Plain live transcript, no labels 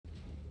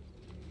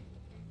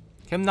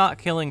Him not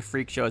killing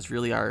Freak Show is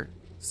really our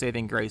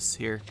saving grace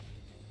here.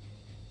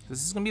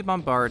 This is going to be a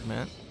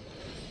bombardment.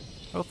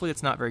 Hopefully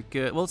it's not very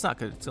good. Well, it's not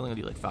good. It's only going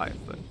to be like 5,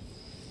 but...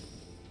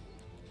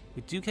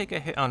 We do take a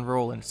hit on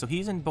Roland, so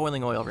he's in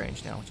boiling oil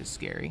range now, which is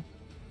scary.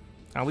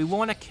 Now, we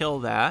want to kill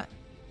that.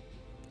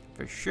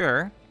 For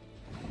sure.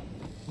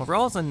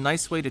 Morale is a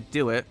nice way to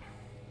do it.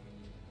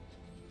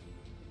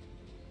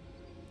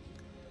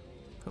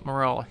 Put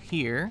Morale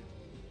here.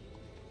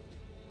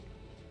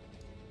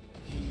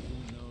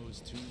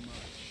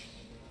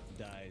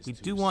 We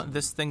do want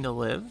this thing to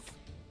live.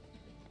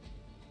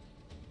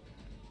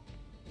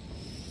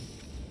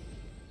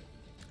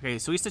 Okay,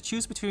 so he has to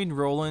choose between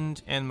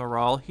Roland and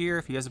Morale here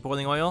if he has a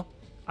boiling oil.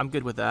 I'm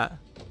good with that.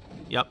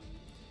 Yep.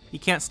 He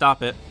can't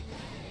stop it.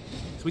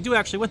 So we do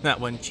actually win that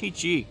one.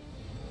 GG.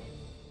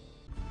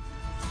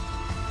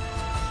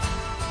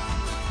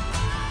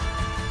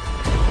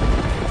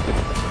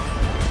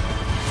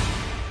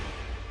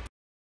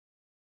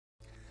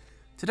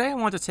 Today I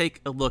want to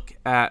take a look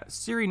at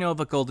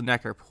Cyrenova Golden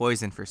Necker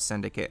Poison for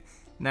Syndicate.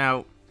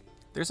 Now,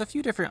 there's a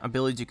few different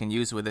abilities you can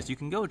use with this. You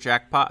can go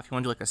Jackpot if you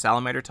want to do like a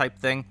Salamander type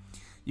thing.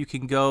 You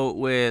can go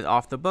with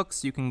Off the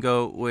Books, you can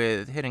go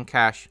with Hidden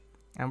Cache,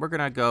 and we're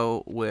going to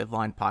go with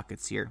Line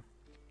Pockets here.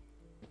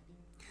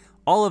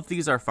 All of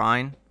these are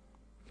fine.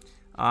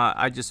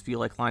 I just feel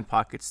like Line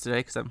Pockets today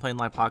because I've been playing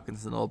Line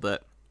Pockets in a little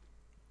bit.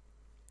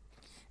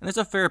 And there's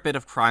a fair bit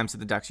of crimes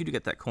in the deck, so you do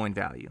get that coin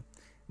value.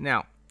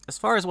 Now, as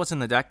far as what's in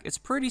the deck, it's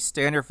pretty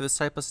standard for this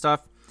type of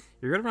stuff.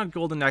 You're going to run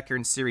Golden Necker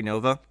and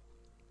Cyrenova.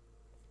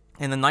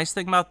 And the nice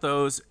thing about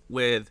those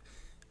with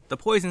the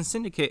Poison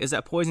Syndicate is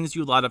that Poison gives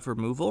you a lot of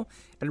removal,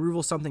 and removal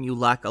is something you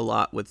lack a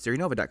lot with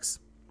Cyrenova decks.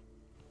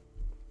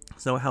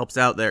 So it helps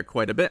out there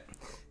quite a bit.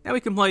 Now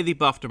we can play the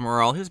buff to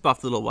Morale. He was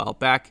buffed a little while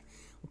back.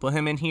 We'll put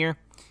him in here.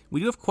 We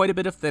do have quite a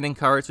bit of thinning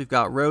cards. We've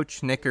got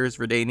Roach, Knickers,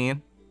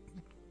 Redanian.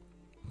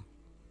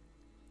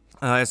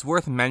 It's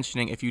worth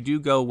mentioning, if you do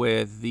go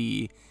with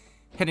the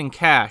Hidden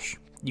Cache,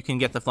 you can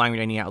get the Flying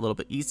Redanian out a little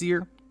bit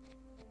easier.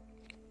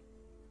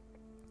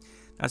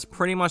 That's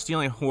pretty much the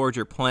only horde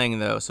you're playing,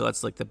 though, so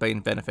that's like the main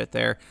benefit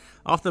there.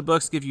 Off the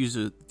Books gives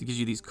you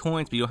these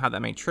coins, but you don't have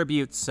that many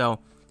tributes, so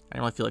I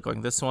don't really feel like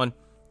going this one.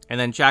 And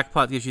then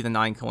Jackpot gives you the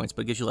 9 coins,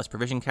 but it gives you less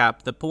provision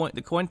cap. The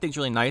coin thing's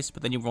really nice,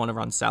 but then you want to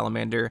run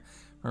Salamander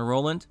or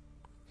Roland.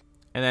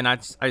 And then I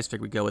just figured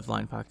we'd go with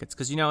Line Pockets,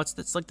 because, you know,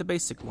 it's like the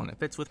basic one. It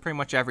fits with pretty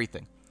much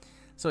everything.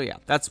 So yeah,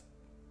 that's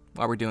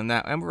why we're doing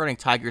that. And we're running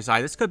Tiger's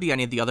Eye. This could be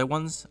any of the other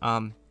ones.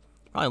 Probably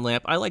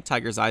Lamp. I like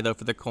Tiger's Eye, though,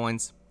 for the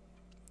coins.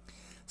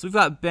 So we've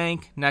got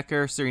Bank,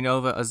 Necker,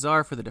 Cyrenova,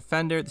 Alzur for the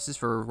Defender. This is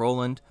for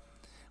Roland.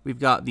 We've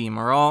got the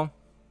Morale.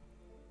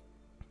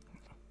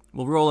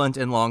 Well, Roland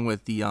and along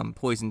with the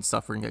Poison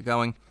stuff we're going to get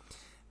going.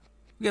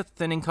 We got the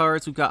thinning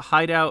cards. We've got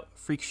Hideout,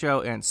 Freak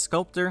Show, and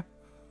Sculptor.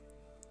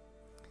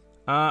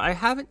 I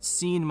haven't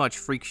seen much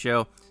Freak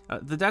Show.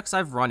 The decks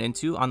I've run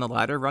into on the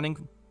ladder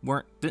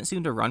didn't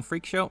seem to run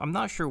Freak Show. I'm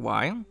not sure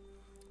why,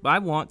 but I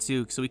want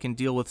to so we can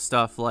deal with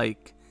stuff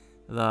like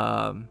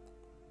the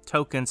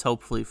tokens,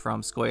 hopefully,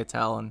 from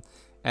Scoia'tael and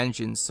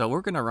engines. So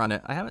we're going to run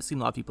it. I haven't seen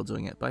a lot of people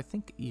doing it, but I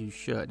think you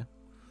should.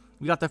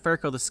 We got the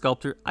Farco, the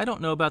Sculptor. I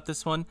don't know about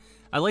this one.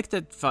 I like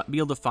to be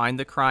able to find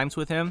the crimes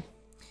with him.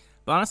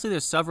 But honestly,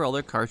 there's several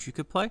other cards you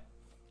could play.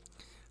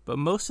 But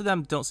most of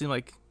them don't seem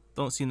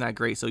that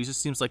great. So he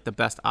just seems like the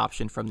best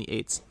option from the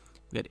 8s.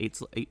 We got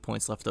 8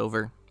 points left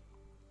over.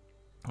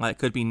 It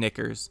could be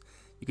Knickers.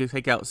 You could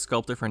take out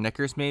Sculptor for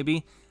Knickers,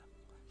 maybe.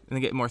 And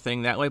then get more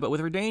thing that way. But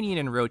with Redanian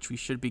and Roach, we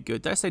should be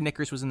good. Did I say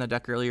Knickers was in the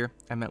deck earlier?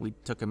 I meant we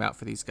took him out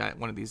for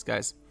one of these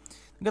guys.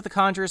 We got the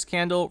Conjurer's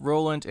Candle,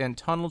 Roland, and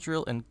Tunnel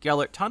Drill, and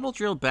Gellert. Tunnel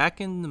Drill back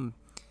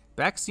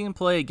seeing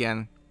play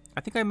again.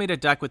 I think I made a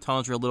deck with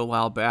Tunnel Drill a little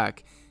while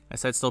back. I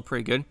said it's still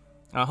pretty good.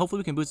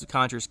 Hopefully we can boost the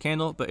Conjurer's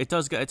Candle, but it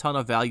does get a ton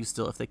of value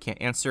still if they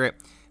can't answer it.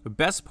 The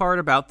best part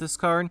about this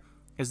card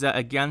is that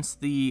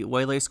against the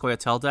Waylay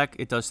Scoia'tael deck,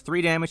 it does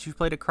 3 damage if you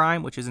played a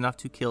crime, which is enough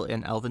to kill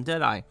an Elven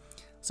Deadeye.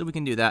 So we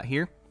can do that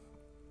here.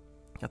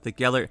 Got the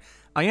Gellert.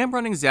 I am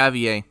running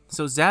Xavier.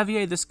 So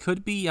Xavier, this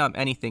could be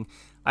anything.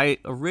 I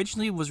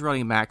originally was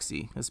running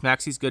Maxi, because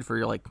Maxi's good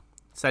for like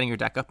setting your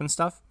deck up and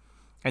stuff,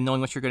 and knowing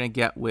what you're going to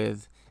get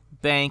with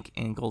Bank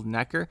and Golden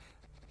Necker,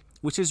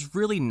 which is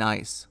really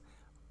nice.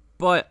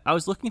 But I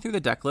was looking through the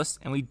deck list,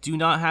 and we do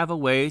not have a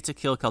way to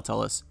kill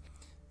Keltullus.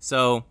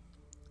 So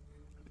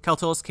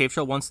Keltullus Cave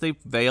Troll, once they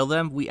veil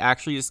them, we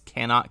actually just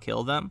cannot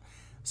kill them.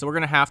 So we're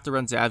going to have to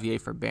run Xavier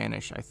for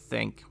Banish, I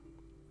think.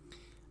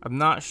 I'm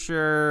not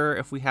sure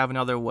if we have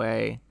another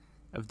way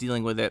of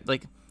dealing with it.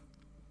 Like,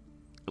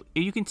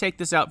 you can take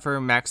this out for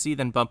Maxi,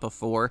 then bump a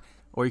 4,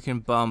 or you can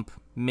bump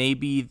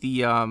maybe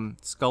the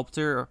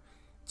Sculptor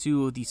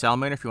to the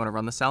Salamander if you want to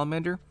run the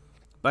Salamander.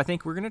 But I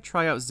think we're going to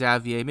try out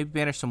Xavier, maybe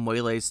banish some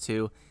Waylays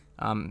too.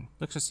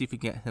 Let's just see if we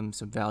can get him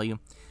some value.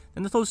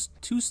 Then those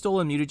 2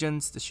 stolen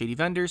mutagens, the Shady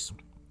Vendors.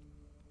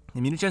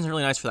 The mutagens are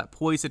really nice for that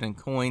poison and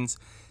coins.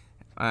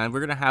 And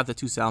we're going to have the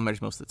 2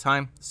 Salamanders most of the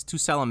time. It's 2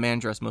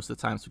 Salamandras most of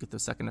the time, so we get the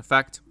second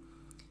effect.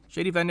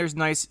 Shady Vendor's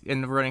nice,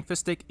 and we're running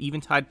Fistic,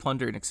 Eventide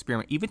Plunder, and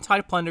Experiment.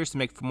 Eventide Plunders to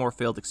make for more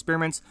failed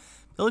experiments.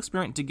 Failed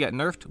Experiment to get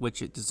nerfed,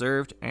 which it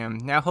deserved,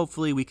 and now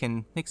hopefully we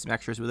can make some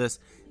extras with this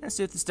and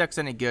see if this deck's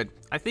any good.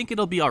 I think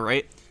it'll be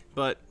alright,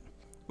 but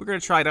we're going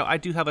to try it out. I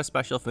do have a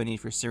special affinity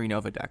for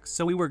Serenova decks,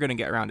 so we were going to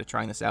get around to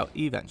trying this out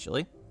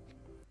eventually.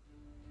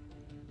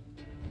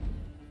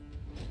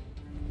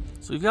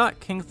 So we've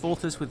got King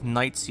Foltest with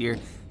Knights here.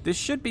 This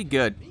should be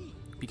good,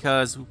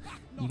 because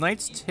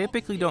Knights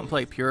typically don't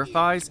play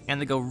Purifies,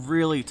 and they go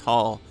really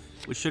tall,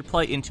 which should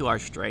play into our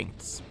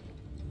strengths.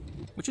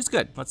 Which is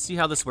good. Let's see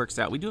how this works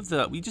out. We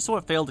just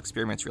want failed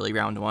experiments really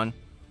round one.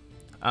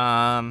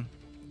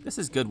 This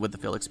is good with the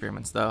failed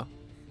experiments though.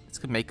 This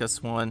could make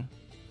us one.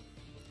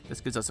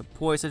 This gives us a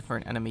poison for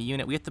an enemy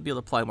unit. We have to be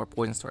able to apply more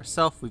poisons to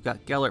ourselves. We've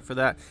got Gellert for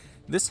that.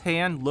 This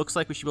hand looks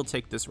like we should be able to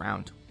take this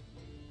round.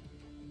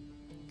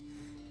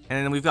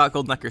 And then we've got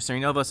Golden Necker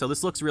Serenova, so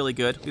this looks really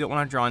good. We don't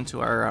want to draw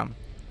into our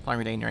Flying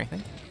Redain or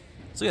anything.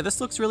 So yeah,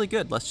 this looks really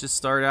good. Let's just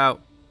start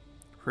out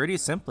pretty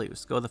simply.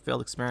 Let's go with the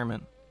failed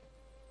experiment.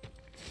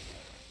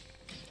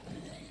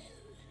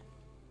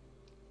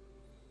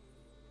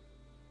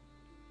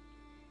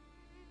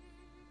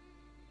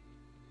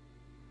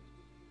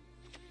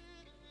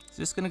 It's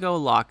just gonna go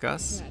lock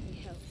us.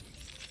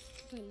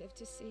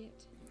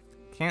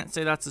 Can't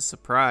say that's a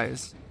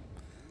surprise.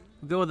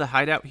 We'll go with the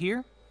hideout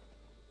here.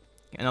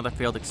 Get another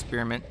failed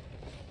experiment.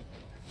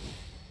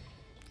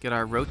 Get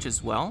our roach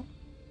as well.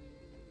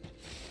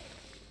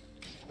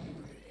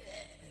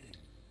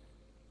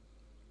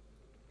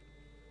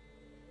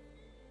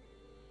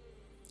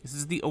 This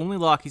is the only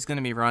lock he's going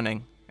to be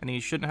running, and he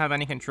shouldn't have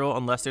any control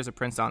unless there's a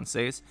Prince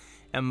Anseis,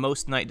 and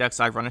most Knight decks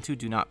I've run into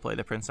do not play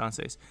the Prince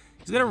Anseis.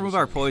 He's going to remove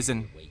our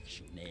poison,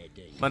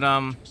 but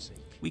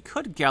we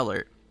could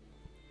Gellert.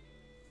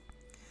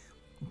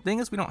 The thing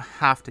is, we don't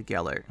have to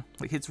Gellert.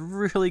 Like, he's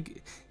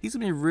going to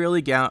be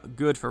really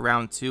good for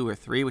round 2 or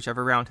 3,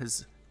 whichever round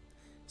his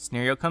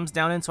scenario comes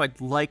down in, so I'd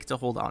like to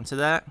hold on to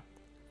that.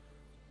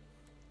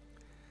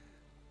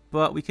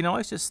 But we can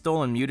always just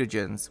Stolen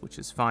Mutagens, which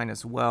is fine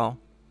as well.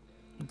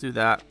 We'll do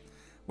that.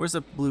 Where's a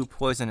blue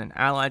poison and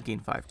allied? Gain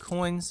 5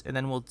 coins. And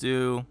then we'll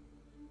do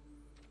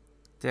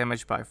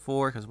damage by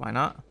 4, because why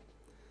not?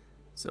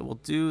 So we'll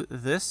do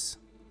this.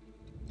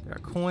 Get our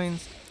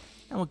coins.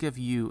 And we'll give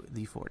you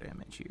the 4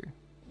 damage here.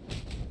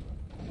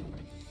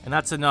 And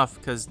that's enough,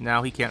 because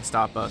now he can't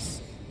stop us.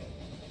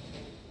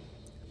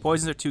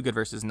 Poisons are too good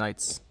versus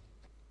Knights.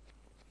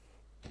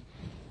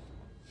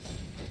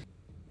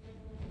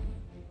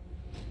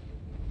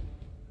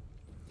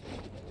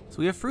 So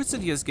we have Fruits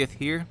of Yizgith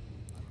here.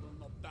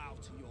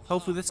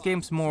 Hopefully this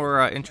game's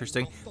more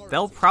interesting.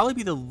 That'll probably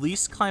be the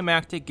least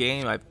climactic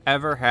game I've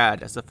ever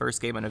had as the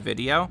first game in a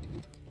video.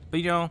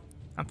 But, you know,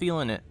 I'm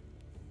feeling it.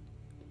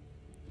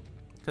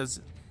 Because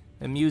it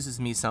amuses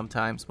me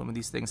sometimes when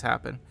these things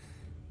happen.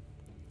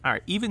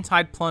 Alright,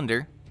 Eventide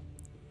Plunder.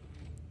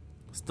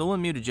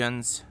 Stolen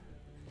Mutagens.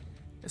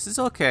 This is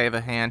okay of a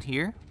hand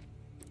here.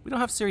 We don't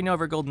have Serenova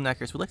or Golden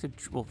Necker, so we'd like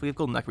to... Well, if we have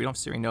Golden Necker, we don't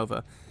have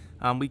Serenova.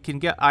 We can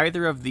get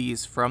either of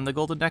these from the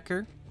Golden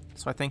Necker.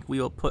 So I think we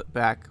will put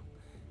back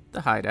the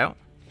hideout.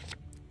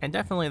 And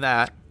definitely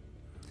that.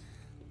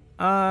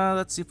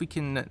 Let's see if we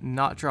can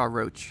not draw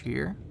Roach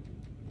here.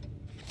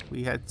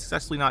 We had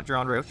successfully not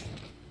drawn Roach.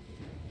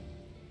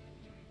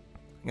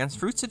 Against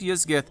Fruits of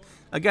Yizgith,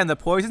 again, the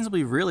poisons will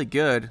be really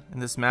good in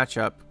this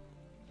matchup.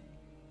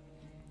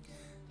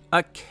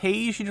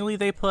 Occasionally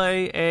they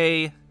play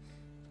a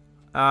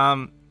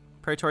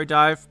Predatory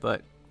Dive,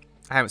 but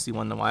I haven't seen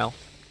one in a while.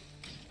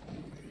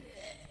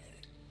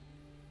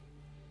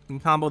 We can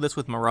combo this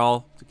with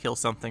Morale to kill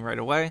something right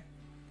away.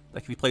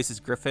 Like if he places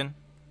Griffin,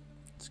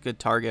 it's a good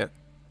target.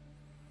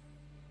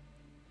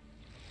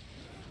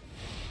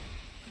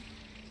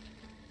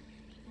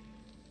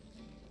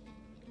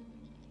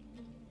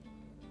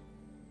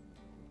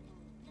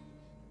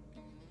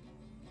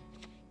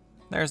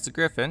 There's the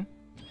Griffin.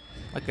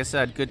 Like I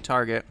said, good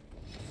target.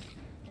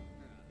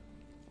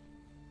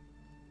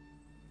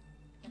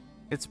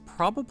 It's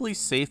probably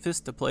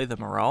safest to play the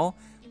Morale,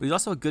 but he's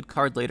also a good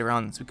card later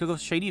on. So we could go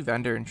Shady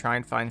Vendor and try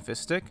and find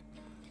Fistic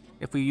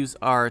if we use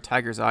our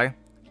Tiger's Eye.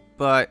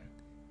 But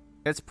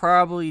it's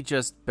probably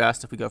just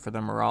best if we go for the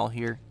Morale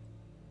here.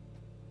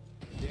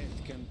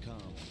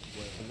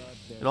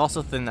 It'll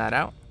also thin that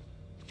out.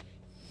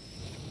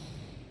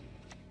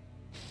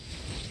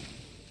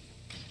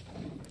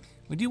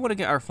 We do want to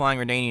get our Flying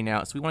Redanian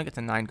out, so we want to get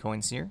to 9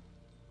 coins here.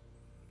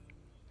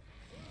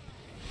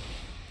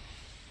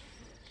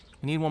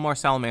 We need one more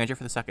Salamander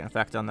for the second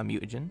effect on the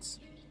mutagens.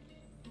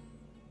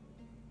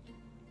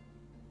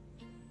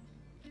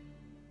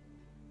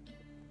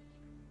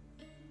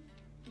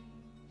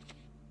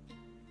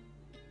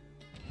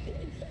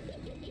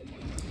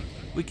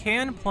 We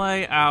can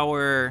play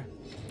our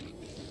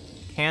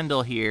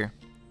Candle here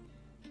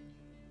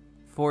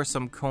for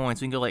some coins.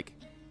 We can go like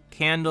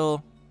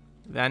Candle,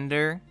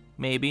 Vendor,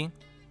 maybe.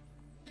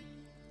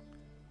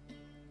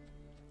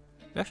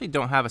 We actually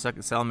don't have a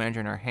second Salamander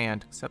in our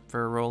hand, except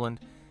for Roland,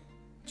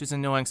 which is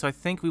annoying. So I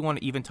think we want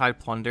to Eventide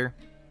Plunder.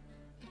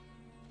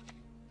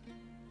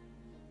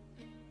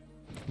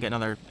 Get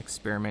another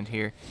experiment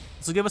here.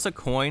 This will give us a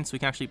coin so we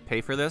can actually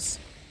pay for this.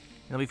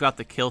 And then we've got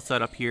the kill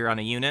set up here on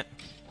a unit.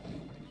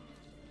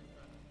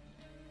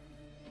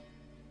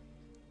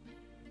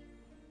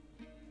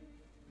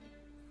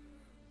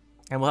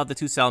 And we'll have the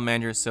 2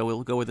 salamanders, so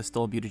we'll go with the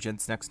stolen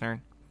mutagens next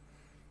turn.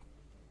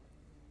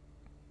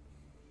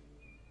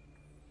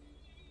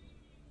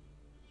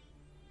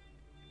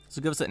 This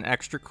will give us an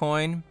extra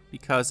coin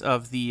because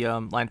of the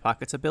Line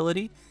Pockets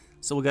ability.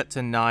 So we'll get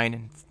to 9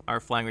 and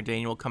our Flying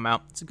Redanian will come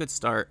out. It's a good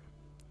start.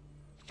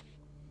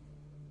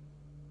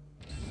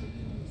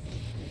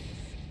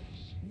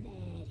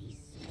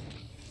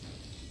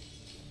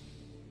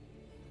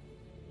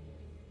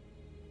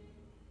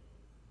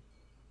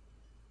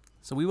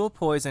 So we will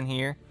poison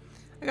here.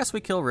 I guess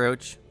we kill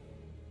Roach.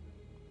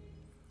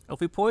 If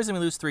we poison, we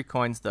lose 3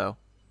 coins, though.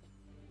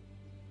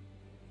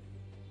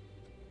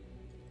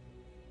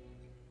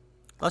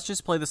 Let's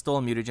just play the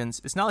stolen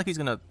mutagens. It's not like he's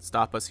going to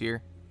stop us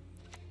here.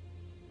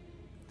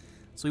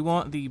 So we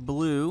want the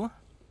blue.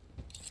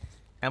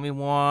 And we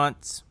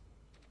want...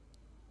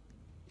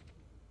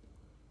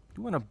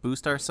 Do we want to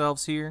boost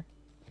ourselves here?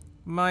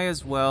 Might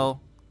as well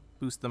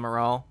boost the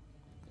morale.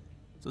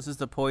 So this is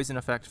the poison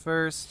effect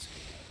first.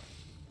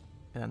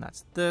 And then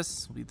that's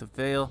this. We'll leave the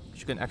Veil. We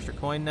should get an extra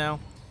coin now.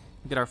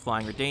 We get our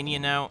Flying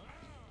Redanian out.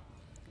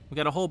 We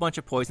got a whole bunch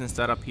of poison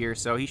set up here,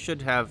 so he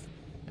should have...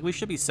 We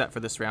should be set for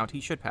this round.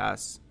 He should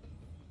pass.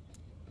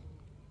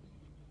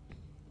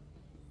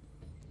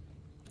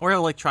 Or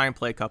he'll like try and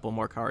play a couple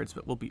more cards,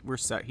 but we're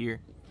set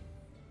here.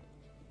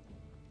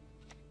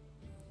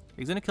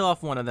 He's gonna kill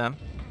off one of them.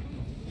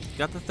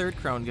 Got the 3rd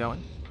crone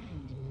going.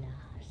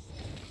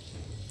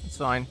 It's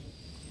fine.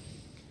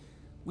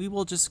 We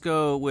will just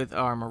go with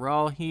our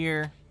morale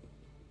here.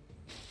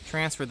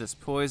 Transfer this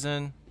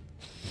poison.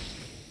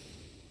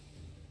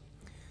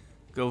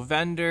 Go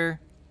vendor.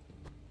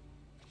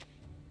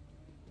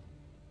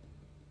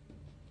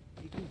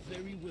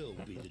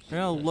 We're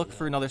gonna look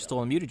for another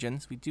stolen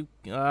mutagens. We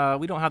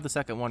don't have the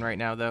second one right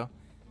now though.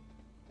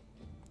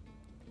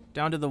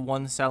 Down to the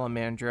 1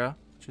 salamandra,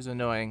 which is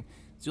annoying.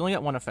 So you only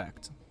get 1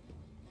 effect.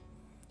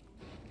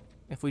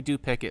 If we do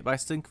pick it, but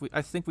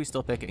I think we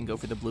still pick it and go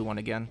for the blue one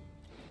again.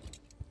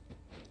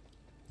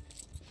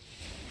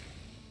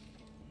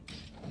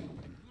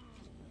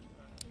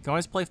 Can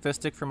always play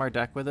Fistic from our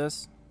deck with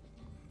this.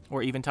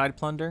 Or Eventide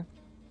Plunder.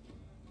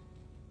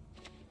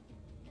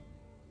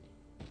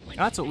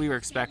 That's what we were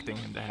expecting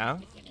him to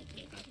have.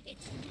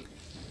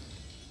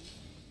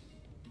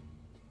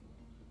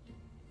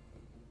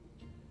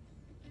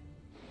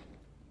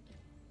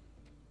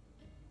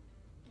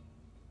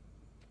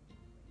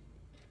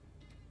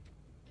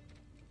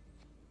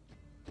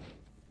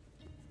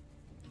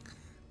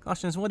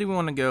 Question is, what do we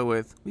want to go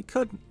with? We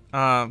could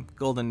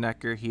Golden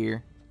Necker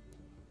here.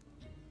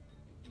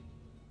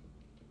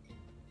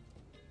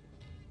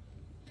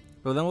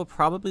 But then we'll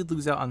probably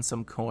lose out on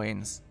some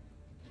coins.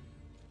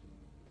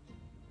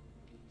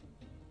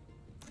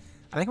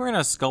 I think we're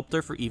gonna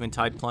Sculptor for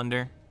Eventide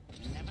Plunder.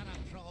 Never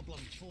a problem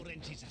 4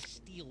 inches of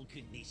steel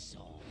could be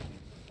solved.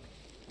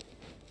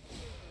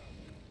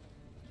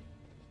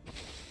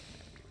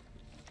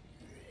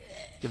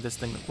 Give this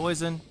thing the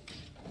poison.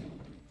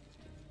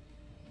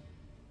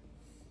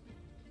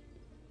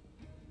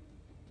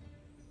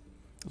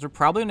 We're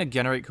probably gonna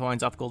generate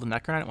coins off Golden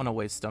Necker, and I don't want to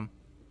waste them.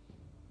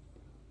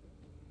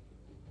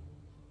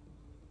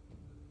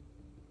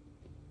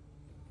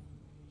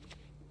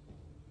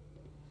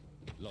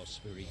 Lost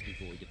spirit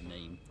devoid of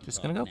name.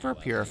 Just gonna go for a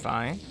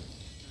Purify.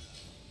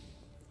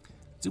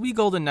 Do we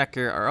Golden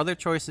Necker? Our other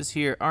choices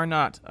here are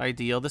not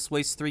ideal. This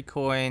wastes 3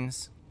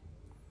 coins.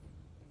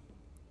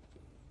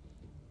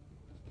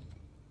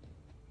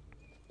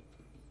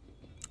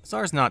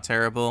 Zar's not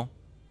terrible.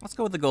 Let's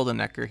go with the Golden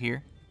Necker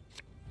here.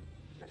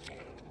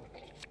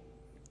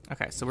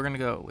 Okay, so we're gonna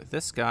go with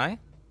this guy.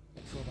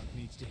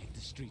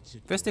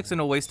 Fistic's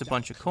gonna waste a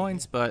bunch of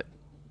coins, but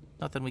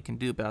nothing we can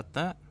do about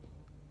that.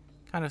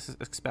 Kind of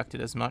expected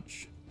as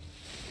much.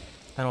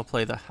 Then we'll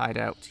play the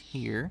Hideout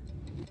here.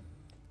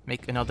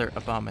 Make another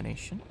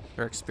Abomination,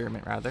 or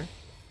Experiment rather.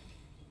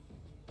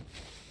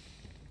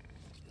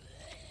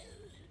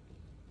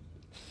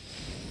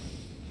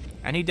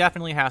 And he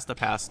definitely has to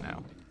pass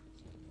now.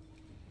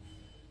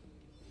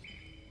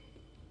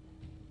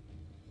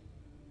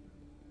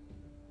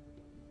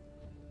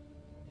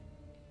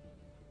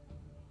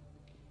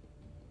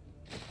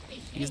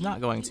 He's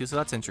not going to, so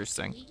that's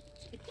interesting.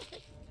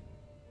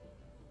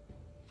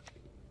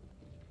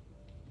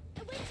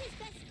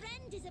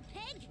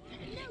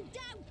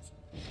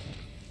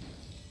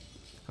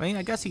 I mean,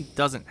 I guess he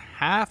doesn't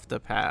have to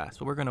pass,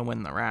 but we're going to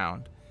win the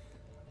round.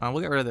 We'll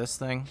get rid of this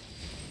thing.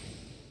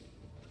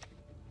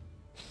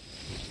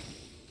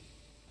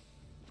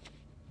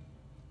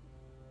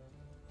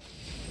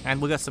 And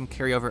we'll get some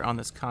carryover on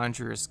this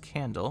Conjurer's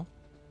Candle.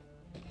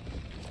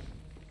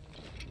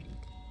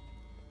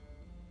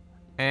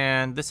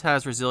 And this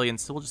has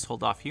Resilience, so we'll just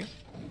hold off here.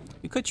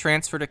 We could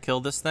transfer to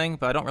kill this thing,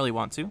 but I don't really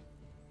want to.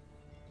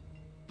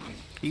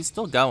 He's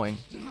still going.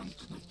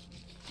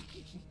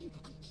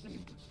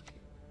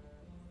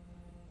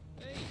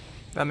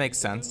 That makes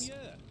sense.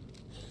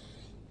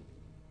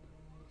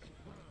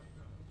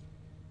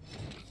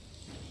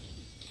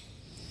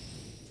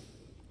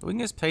 We can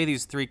just pay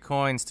these 3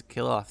 coins to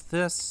kill off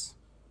this.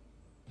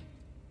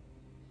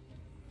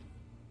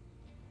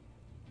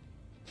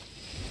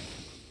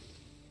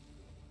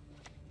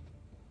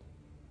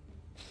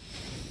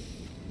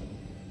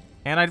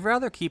 And I'd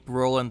rather keep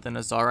Roland than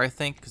Alzur, I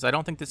think, because I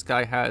don't think this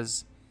guy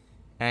has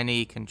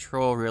any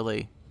control,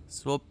 really.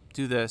 So we'll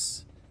do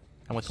this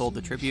and withhold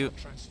the tribute.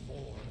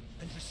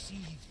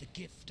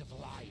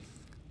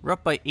 We're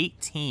up by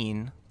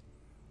 18.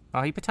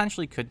 He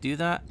potentially could do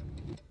that.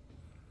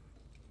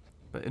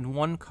 But in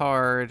 1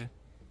 card,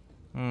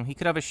 he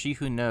could have a She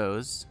Who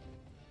Knows,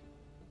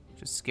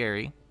 which is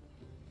scary.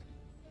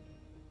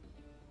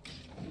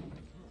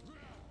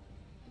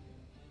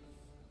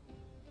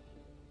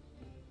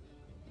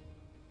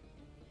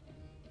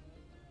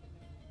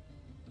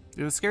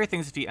 The scary thing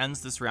is if he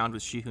ends this round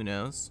with She Who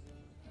Knows,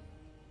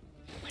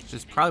 which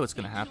is probably what's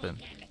going to happen.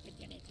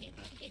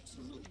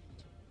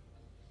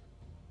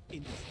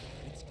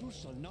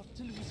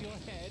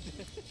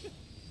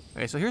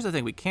 Okay, so here's the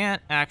thing. We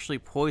can't actually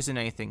poison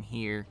anything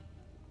here.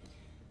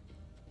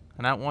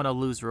 And I don't want to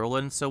lose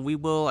Roland, so we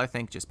will, I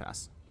think, just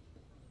pass.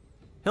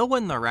 He'll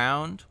win the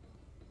round.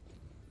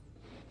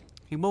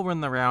 He will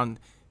win the round.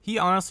 He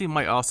honestly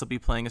might also be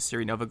playing a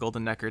Ciri Nova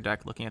Golden Necker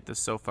deck, looking at this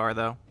so far,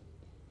 though.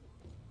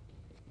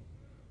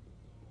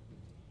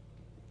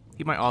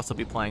 He might also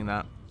be playing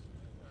that.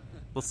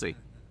 We'll see.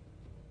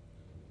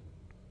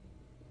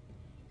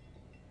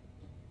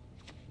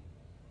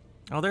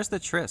 Oh, there's the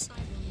Triss.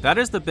 That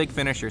is the big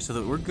finisher, so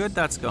that we're good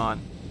that's gone.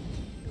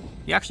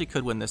 He actually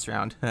could win this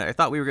round. I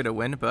thought we were going to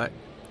win, but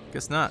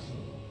guess not.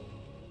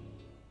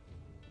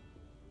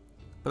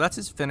 But that's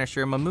his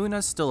finisher.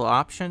 Mamuna's still an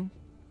option.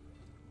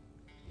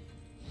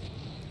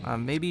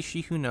 Maybe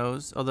She Who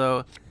Knows,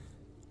 although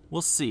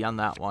we'll see on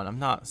that one. I'm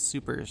not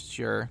super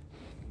sure.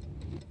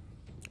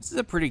 This is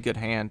a pretty good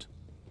hand.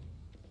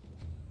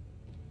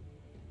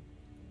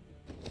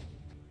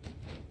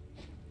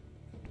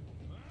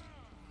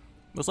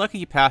 Most likely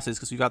he passes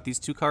because we got these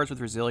 2 cards with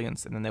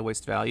resilience and then they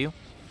waste value.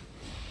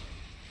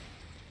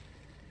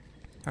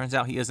 Turns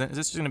out he isn't. Is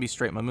this just going to be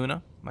straight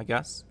Mamuna, my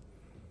guess?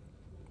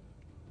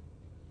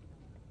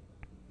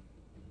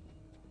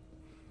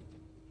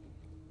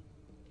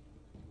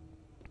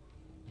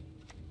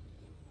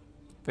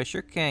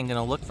 Fisher King,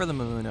 gonna look for the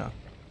Mamuna.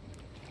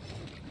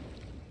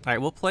 Alright,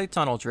 we'll play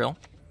Tunnel Drill.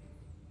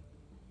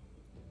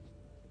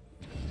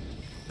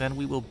 Then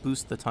we will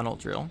boost the Tunnel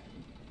Drill.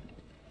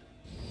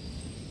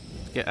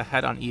 Get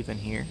ahead on even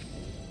here.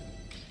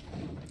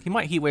 He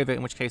might Heat Wave it,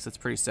 in which case it's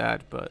pretty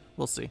sad, but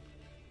we'll see.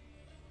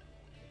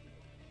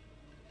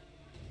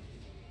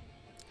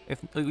 If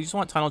we just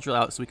want Tunnel Drill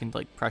out so we can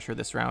like pressure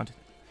this round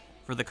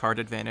for the card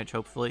advantage,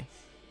 hopefully.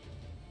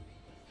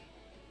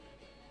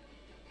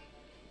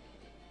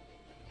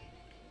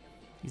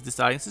 He's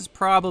deciding this is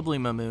probably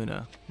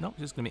Mamuna. Nope,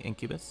 it's just gonna be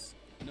Incubus.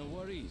 No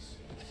worries.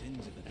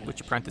 Witch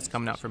Apprentice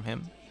coming out from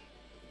him.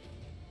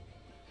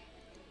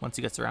 Once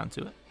he gets around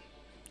to it.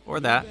 Or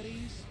that.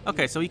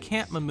 Okay, so he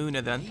can't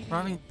Mamuna then.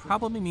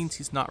 Probably means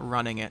he's not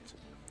running it.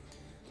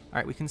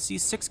 Alright, we can see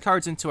 6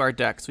 cards into our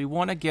deck. So we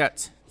want to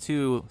get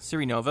to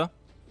Ciri Nova.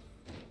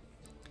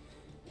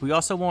 We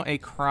also want a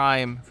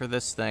crime for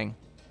this thing.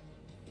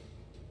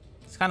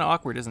 It's kind of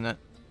awkward, isn't it?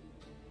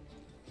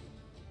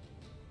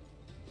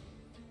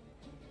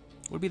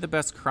 What would be the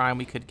best crime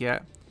we could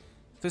get?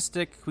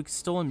 Fistic, we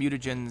Stolen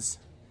Mutagens.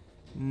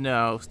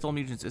 No, Stolen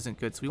Mutagens isn't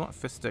good, so we want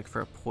Fistic for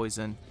a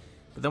poison.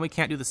 But then we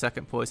can't do the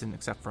second poison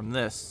except from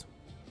this.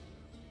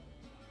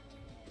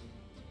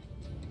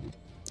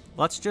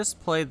 Let's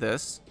just play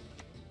this.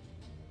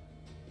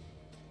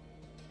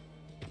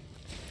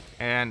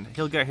 And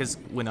he'll get his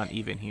win on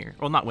even here.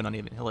 Well, not win on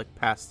even. He'll like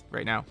pass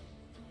right now.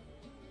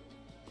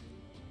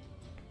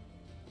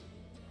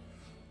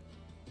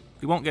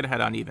 We won't get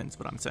ahead on even is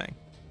what I'm saying.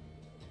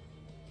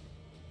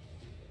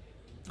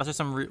 That's just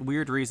some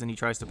weird reason he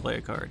tries to play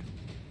a card.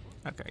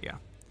 Okay, yeah.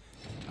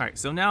 Alright,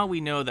 so now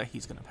we know that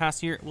he's going to pass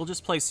here. We'll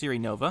just play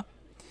Ciri Nova.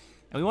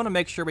 And we want to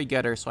make sure we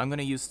get her, so I'm going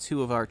to use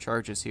 2 of our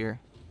charges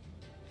here.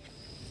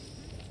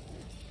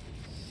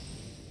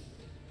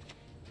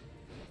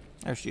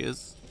 There she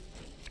is.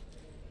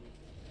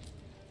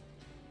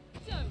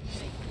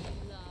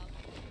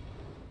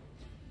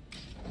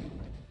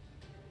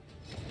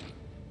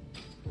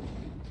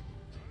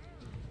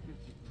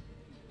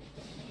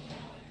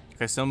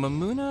 Okay, so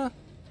Mamuna...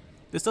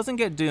 This doesn't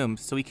get doomed,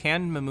 so we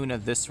can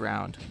Mamuna this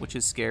round, which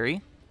is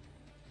scary.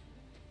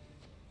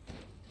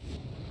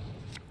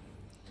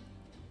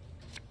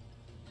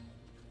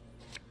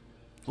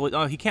 Well,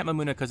 oh, he can't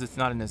Mamuna because it's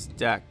not in his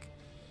deck.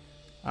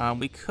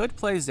 We could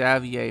play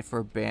Xavier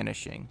for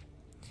banishing.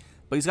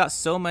 But he's got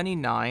so many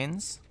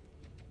 9s.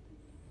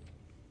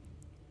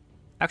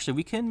 Actually,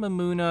 we can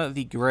Mamuna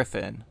the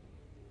Griffin.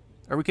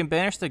 Or we can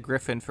banish the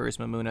Griffin for his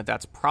Mamuna.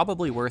 That's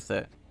probably worth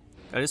it.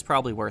 That is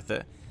probably worth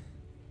it.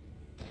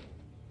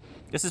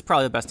 This is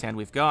probably the best hand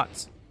we've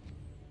got.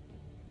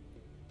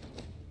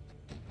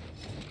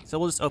 So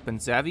we'll just open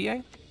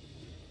Xavier.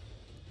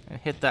 And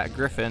hit that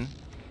Griffin.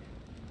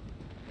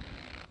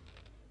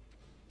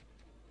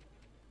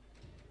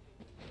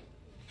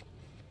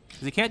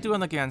 Because he can't do it on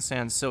the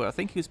Gansand, so I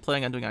think he was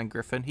planning on doing it on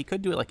Griffin. He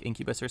could do it like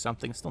Incubus or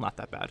something. Still not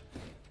that bad.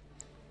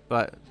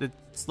 But it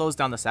slows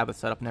down the Sabbath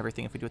setup and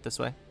everything if we do it this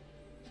way.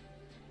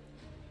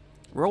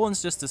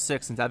 Roland's just a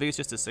 6, and Xavier's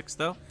just a 6,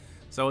 though.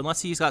 So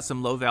unless he's got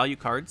some low-value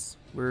cards,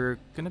 we're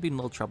going to be in a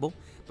little trouble.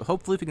 But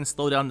hopefully if we can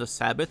slow down the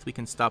Sabbath, we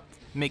can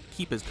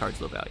keep his cards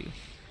low value.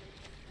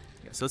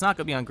 Yeah, so it's not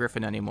going to be on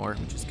Griffin anymore,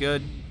 which is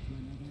good.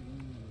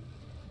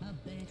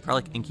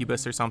 Probably like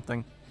Incubus or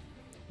something.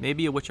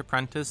 Maybe a Witch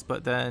Apprentice,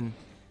 but then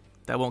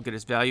that won't get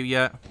his value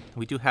yet.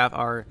 We do have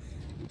our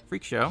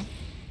Freak Show.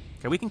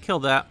 Okay, we can kill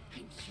that.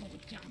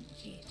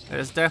 That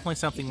is definitely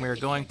something we're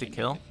going to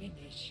kill.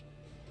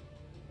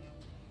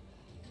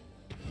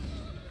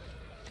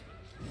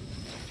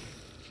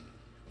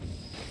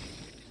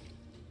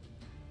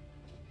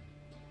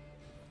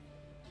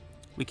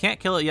 We can't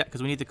kill it yet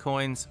because we need the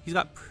coins. He's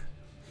got...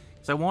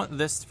 So I want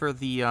this for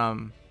the... I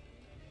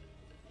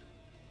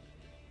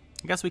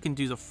guess we can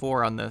do the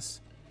 4 on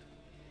this.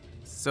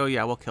 So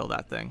yeah, we'll kill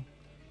that thing.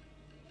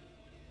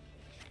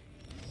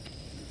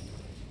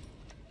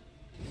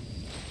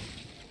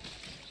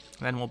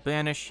 And then we'll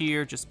banish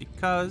here just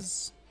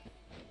because.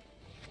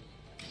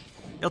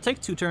 It'll take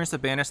 2 turns to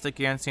banish the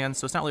Gansand,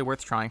 so it's not really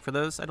worth trying for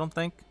those, I don't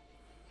think.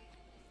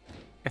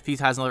 If he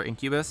has another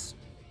Incubus.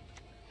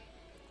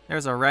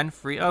 There's a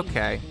Renfri.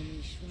 Okay.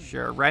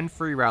 Sure.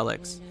 Renfri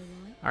Relics.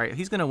 Alright,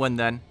 he's going to win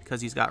then,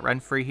 because he's got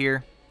Renfri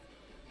here.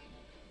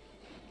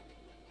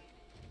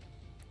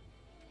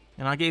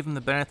 And I gave him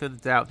the benefit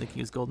of the doubt, thinking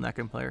he was Gold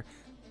Necker player.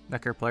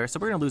 So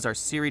we're going to lose our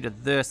Siri to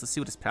this. Let's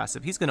see what his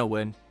passive. He's going to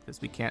win, because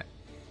we can't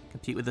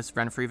compete with this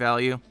Renfri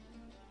value.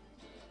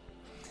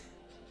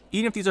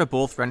 Even if these are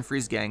both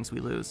Renfri's gangs, we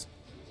lose.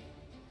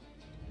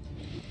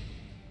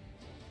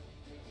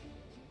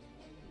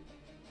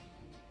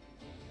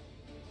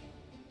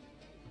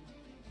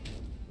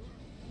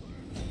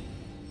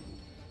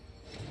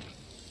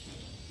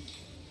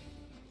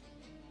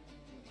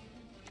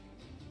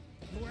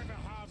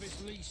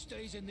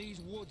 Stays in these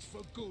woods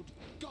for good.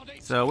 Got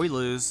it. So we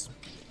lose.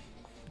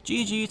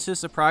 GG to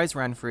surprise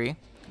Renfri.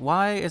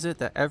 Why is it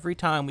that every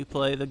time we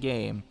play the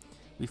game,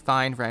 we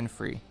find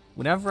Renfri?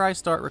 Whenever I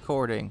start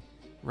recording,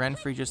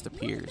 Renfri just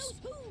appears.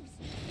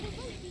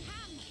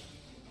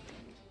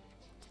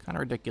 It's kind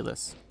of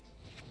ridiculous.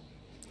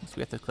 So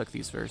we have to click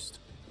these first.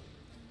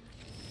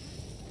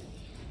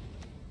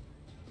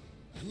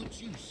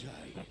 Could you say?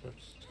 You'd never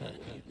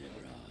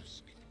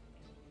ask.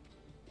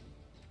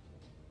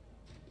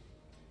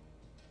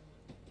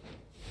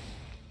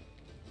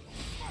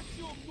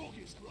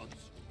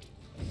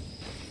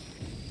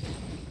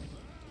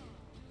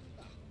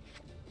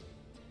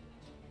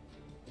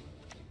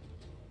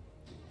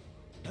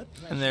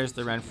 And there's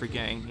the Renfri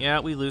gang.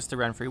 Yeah, we lose to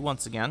Renfri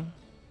once again.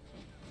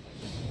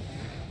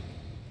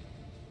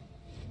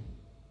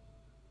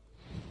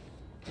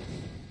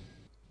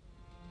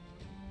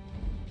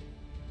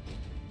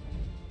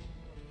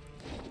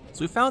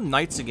 So we found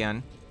Knights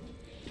again.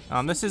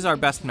 This is our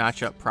best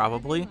matchup,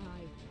 probably.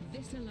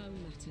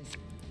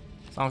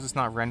 As long as it's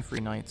not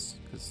Renfri Knights,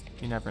 because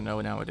you never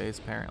know nowadays,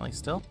 apparently,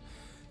 still.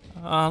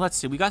 Let's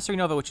see. We got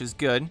Serenova, which is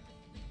good.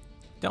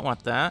 Don't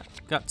want that.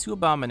 Got 2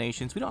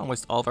 Abominations. We don't want to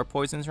waste all of our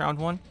poisons round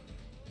 1.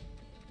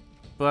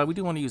 But we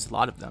do want to use a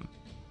lot of them.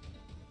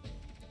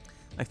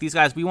 Like these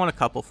guys, we want a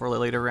couple for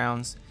later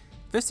rounds.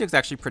 Vistig's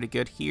actually pretty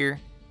good here.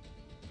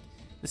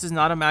 This is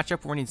not a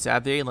matchup where we need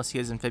Xavier unless he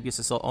has Amphibious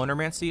Assault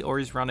Onomancy or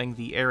he's running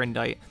the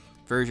Erendite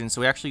version.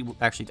 So we actually,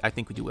 I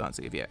think we do want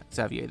Xavier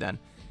then.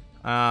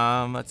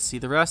 Let's see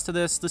the rest of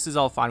this. This is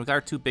all fine. We got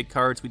our 2 big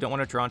cards. We don't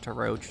want to draw into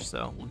Roach,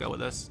 so we'll go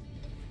with this.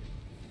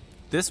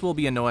 This will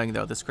be annoying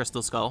though, this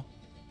Crystal Skull.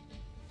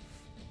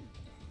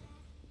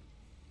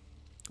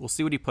 We'll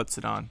see what he puts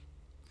it on.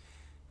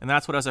 And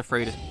that's what I was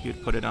afraid he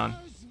would put it on.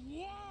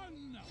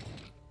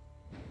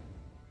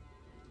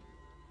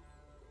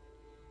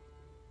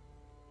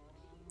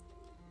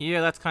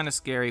 Yeah, that's kind of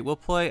scary. We'll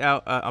play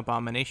out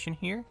Abomination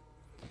here.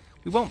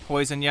 We won't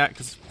poison yet,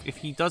 because if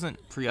he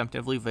doesn't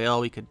preemptively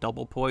veil, we could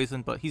double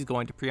poison, but he's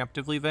going to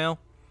preemptively veil.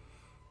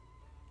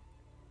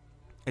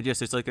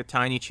 There's like a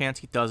tiny chance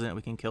he doesn't,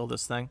 we can kill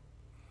this thing.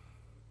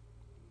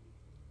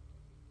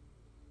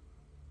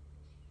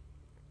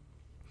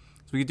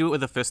 So we can do it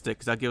with a Fistic,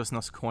 because that gives us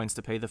enough coins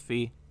to pay the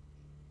fee.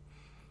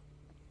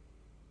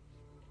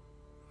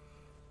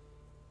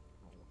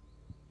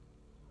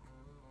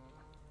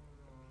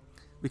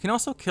 We can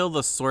also kill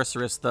the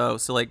Sorceress, though,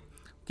 so, like,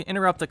 we can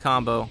interrupt the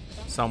combo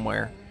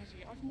somewhere.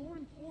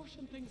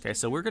 Okay,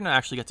 so we're going to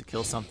actually get to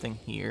kill something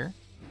here.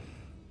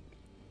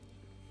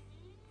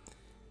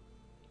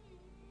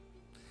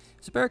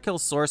 So better kill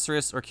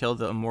Sorceress or kill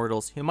the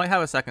Immortals. He might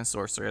have a second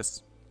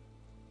Sorceress.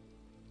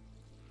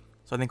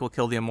 So I think we'll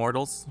kill the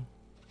Immortals.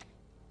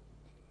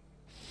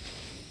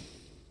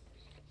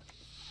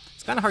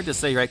 It's kind of hard to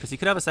say, right? Because he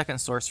could have a second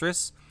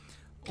Sorceress,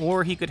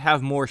 or he could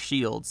have more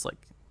shields. Like,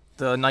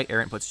 the Knight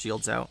Errant puts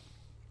shields out.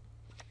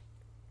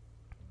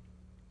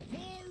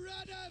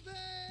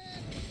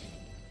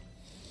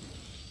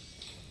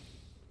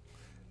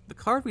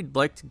 card we'd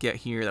like to get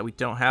here that we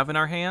don't have in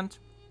our hand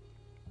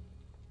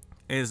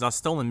is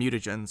Stolen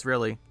Mutagens,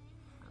 really.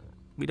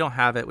 We don't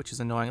have it, which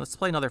is annoying. Let's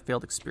play another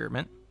failed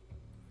experiment.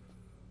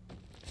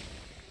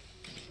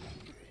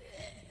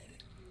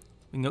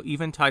 We can go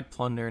Eventide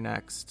Plunder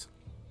next.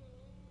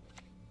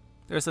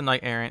 There's the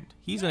Knight Errant.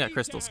 He's gonna get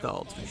Crystal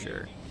Skulls for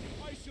sure.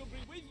 I shall be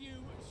with you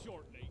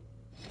shortly.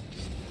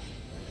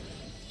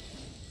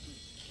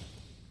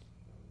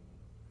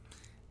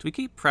 Do we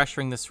keep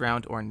pressuring this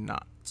round or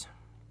not?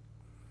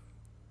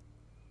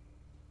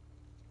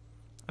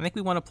 I think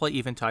we want to play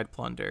Eventide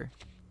Plunder.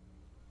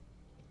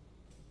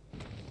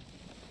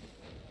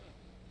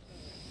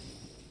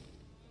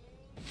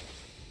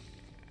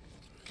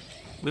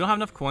 We don't have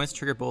enough coins to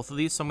trigger both of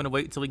these, so I'm going to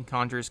wait until we can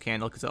conjure his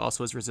candle because it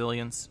also has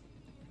resilience.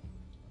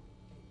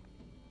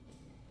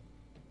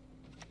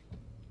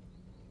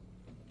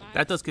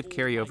 That does good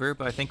carryover,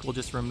 but I think we'll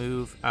just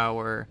remove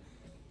our...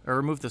 or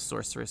remove the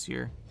sorceress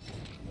here.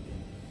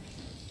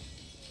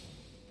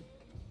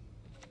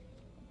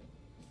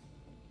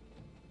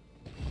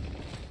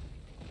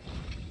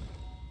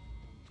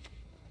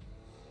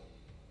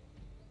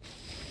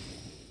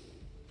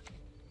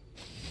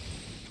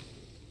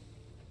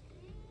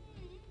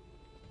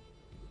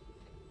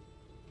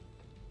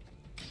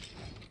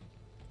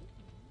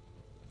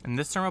 And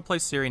this turn we'll play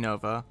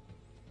Nova.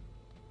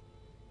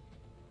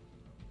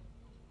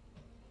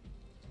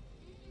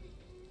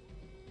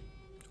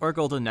 Or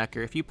Golden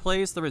Necker. If he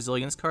plays the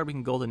Resilience card, we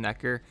can Golden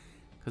Necker,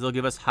 because it'll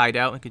give us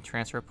Hideout and can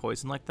transfer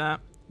poison like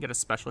that. Get a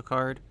special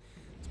card.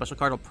 Special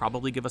card will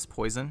probably give us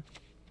poison.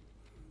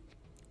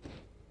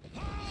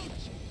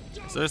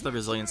 So there's the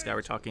Resilience guy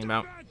we're talking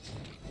about.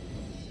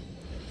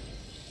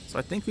 So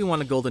I think we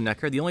want a Golden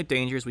Necker. The only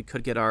danger is we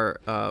could get our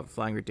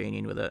Flying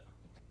Redanian with it.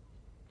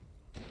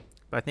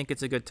 But I think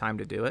it's a good time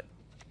to do it.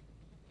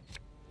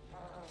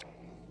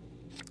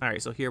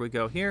 Alright, so here we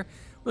go here.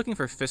 Looking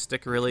for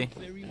Fistic, really.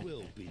 Very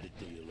well be the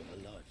deal of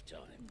a lifetime.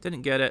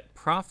 Didn't get it.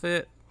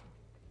 Profit.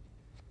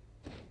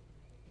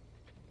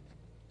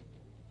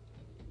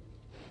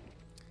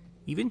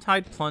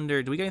 Eventide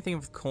Plunder. Do we get anything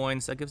with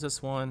coins? That gives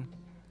us one.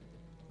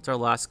 It's our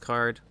last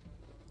card.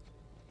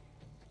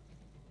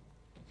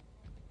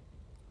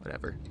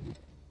 Whatever.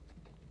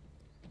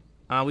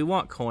 We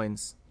want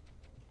coins.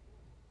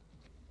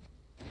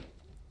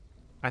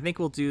 I think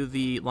we'll do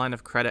the line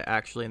of credit,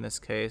 actually, in this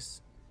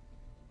case.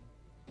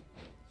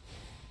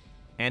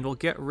 And we'll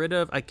get rid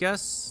of, I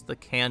guess, the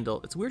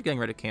candle. It's weird getting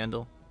rid of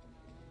candle.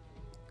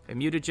 Okay,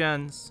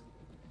 mutagens.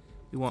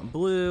 We want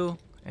blue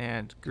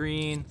and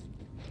green.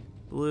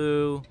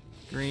 Blue,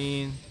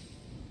 green.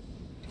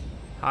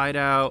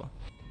 Hideout.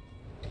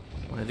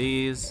 One of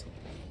these.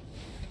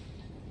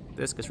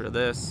 This gets rid of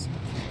this.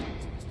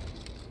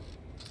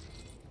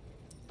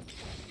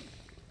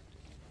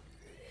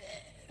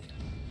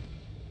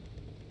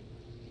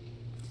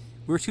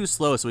 We were too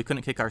slow, so we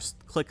couldn't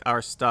click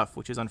our stuff,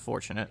 which is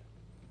unfortunate.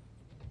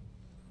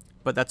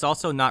 But that's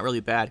also not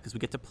really bad, because we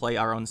get to play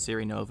our own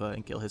Nova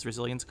and kill his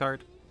Resilience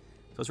card.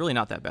 So it's really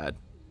not that bad.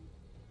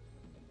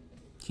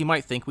 He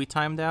might think we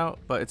timed out,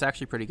 but it's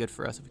actually pretty good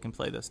for us if we can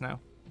play this now.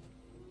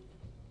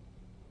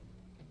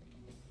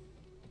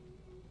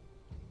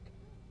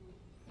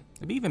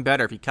 It'd be even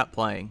better if he kept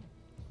playing.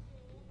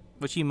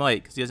 Which he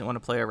might, because he doesn't want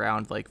to play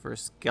around like for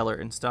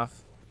Skeleton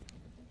stuff.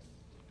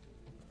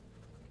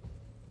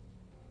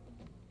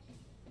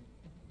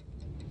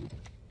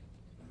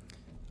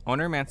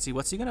 Ownermancy,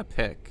 what's he gonna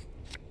pick?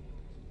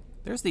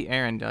 There's the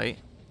Erendite.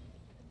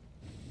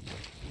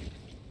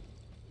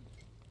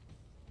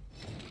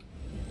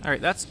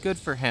 Alright, that's good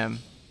for him.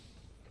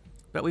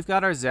 But we've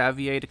got our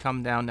Xavier to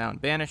come down now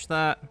and banish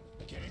that.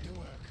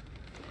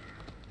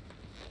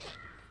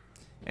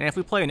 And if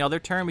we play another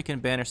turn, we can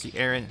banish the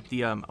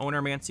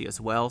Ownermancy as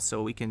well,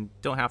 so we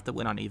don't have to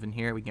win on even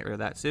here. We can get rid of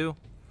that too.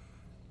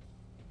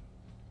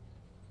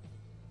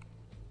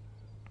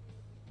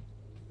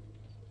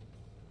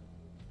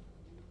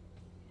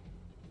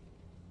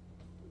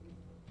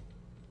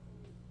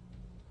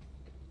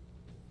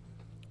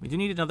 We do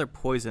need another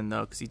poison,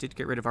 though, because he did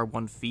get rid of our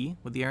one fee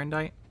with the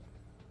Erendite,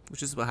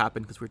 which is what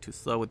happened because we were too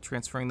slow with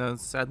transferring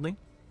those, sadly.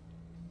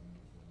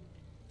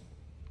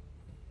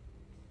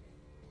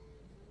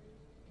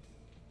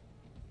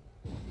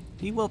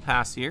 He will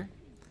pass here.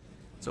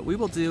 So what we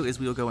will do is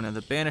we will go into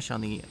the banish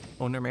on the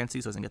Ownermancy so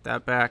he doesn't get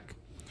that back.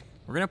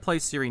 We're going to play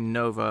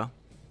Nova.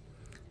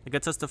 It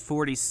gets us to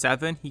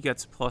 47. He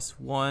gets plus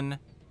 1,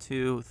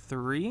 2,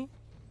 3.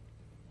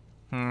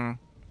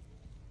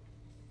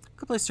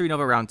 Could play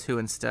Nova round 2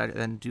 instead, and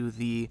then do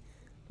the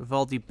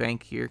Vivaldi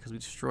Bank here because we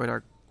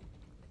destroyed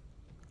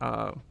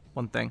our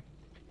one thing.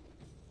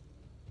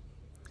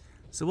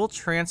 So we'll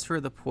transfer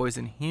the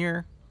poison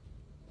here.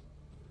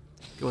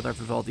 Go with our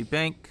Vivaldi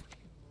Bank.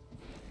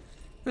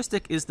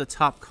 Fistic is the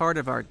top card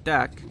of our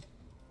deck.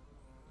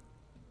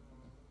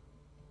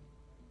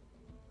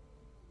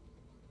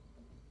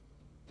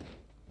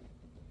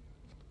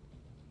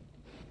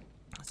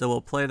 So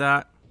we'll play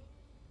that.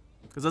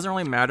 Because it doesn't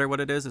really matter what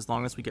it is, as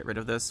long as we get rid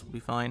of this, we'll be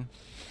fine.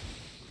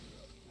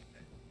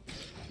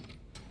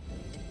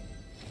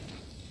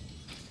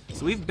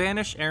 So we've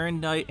banished Errand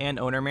Knight and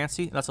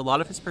Onermancy. That's a lot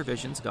of his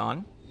provisions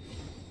gone.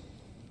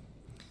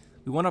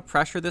 We want to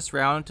pressure this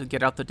round to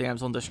get out the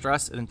Damsel in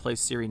Distress and then play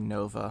Ciri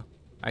Nova,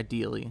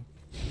 ideally.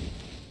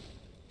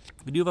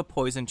 We do have a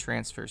poison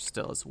transfer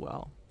still as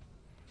well.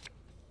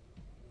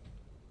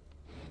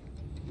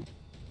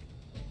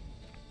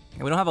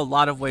 And we don't have a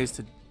lot of ways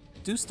to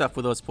do stuff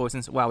with those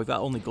poisons. Wow, we've got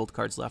only gold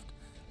cards left.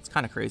 It's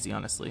kind of crazy,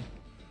 honestly.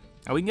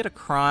 Now we can get a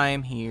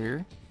crime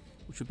here,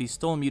 which would be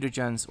Stolen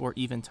Mutagens or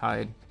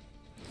Eventide.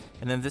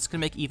 And then this can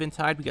make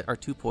Eventide. We get our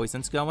 2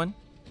 poisons going,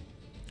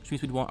 which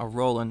means we'd want a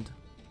Roland.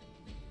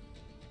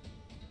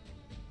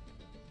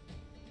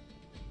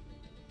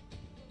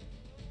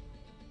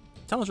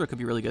 Alzur could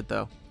be really good,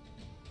 though.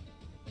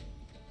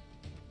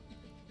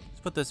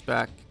 Let's put this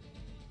back.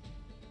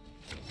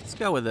 Let's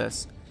go with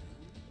this.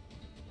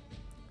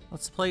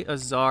 Let's play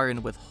Alzur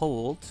and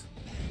withhold.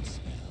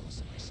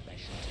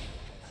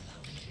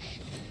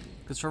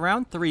 Because for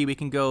round 3, we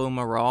can go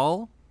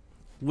Moral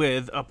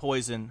with a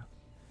poison.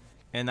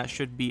 And that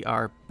should be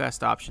our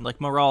best option. Like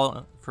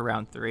Moral for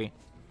round 3.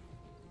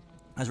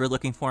 As we're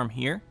looking for him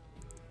here.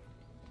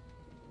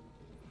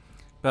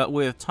 But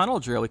with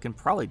Tunnel Drill, we can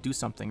probably do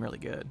something really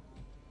good.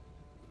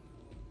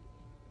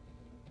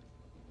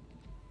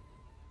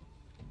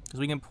 Because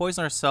we can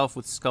poison ourselves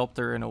with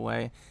Sculptor in a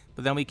way,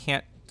 but then we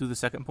can't do the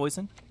second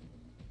poison.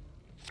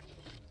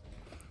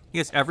 He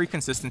has every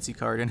consistency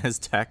card in his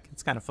deck.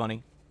 It's kind of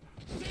funny.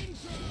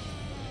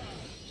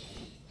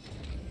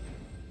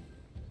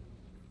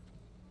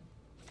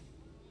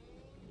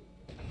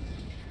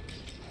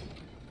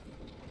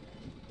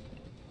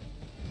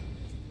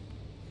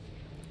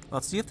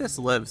 Let's see if this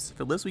lives. If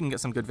it lives, we can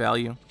get some good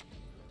value.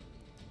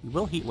 We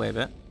will Heat Wave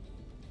it.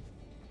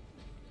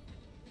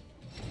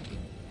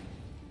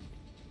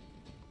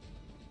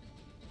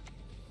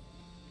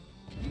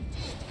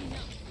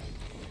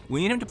 We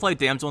need him to play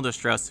Damsel in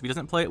Distress. If he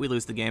doesn't play it, we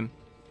lose the game.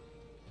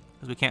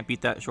 Because we can't beat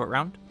that short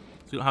round.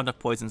 So we don't have enough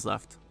poisons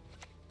left.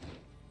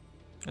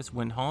 There's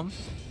Windholm.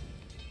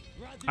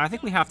 I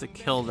think we have to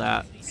kill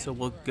that. So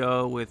we'll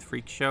go with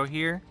Freak Show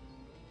here.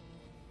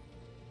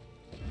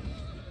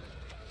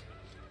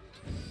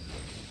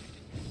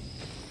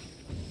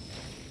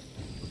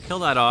 We'll kill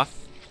that off.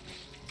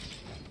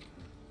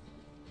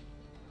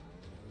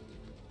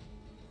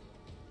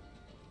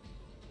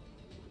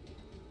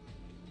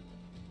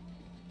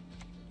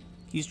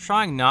 He's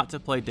trying not to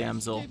play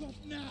Damsel.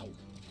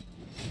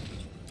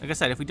 Like I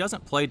said, if he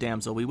doesn't play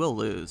Damsel, we will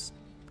lose.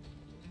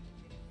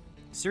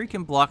 Ciri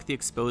can block the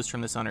Exposed from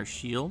this on her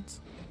shield.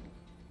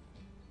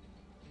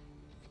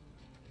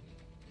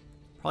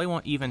 Probably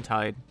want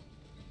Eventide.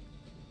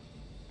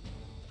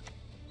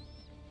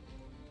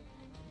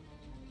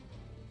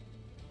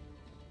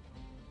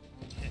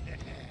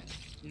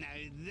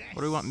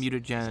 What do we want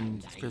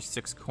Mutagen for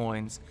 6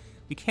 coins?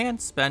 We can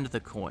spend the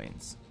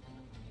coins.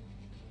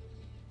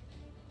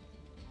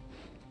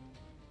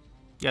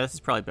 Yeah, this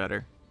is probably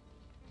better.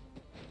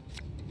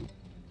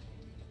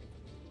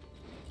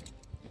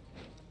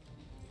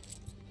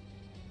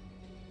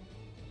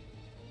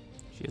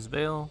 She has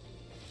Veil.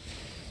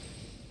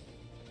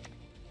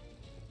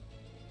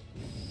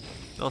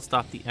 They'll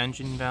stop the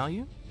engine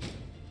value.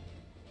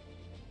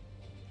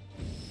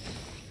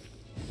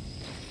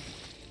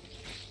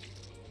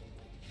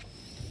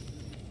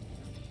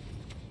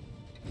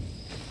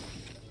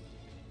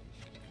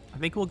 I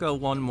think we'll go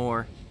one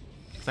more.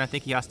 I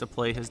think he has to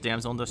play his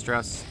Damsel in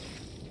Distress.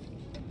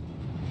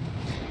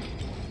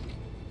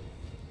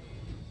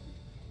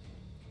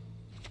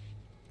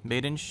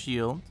 Maiden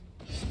Shield.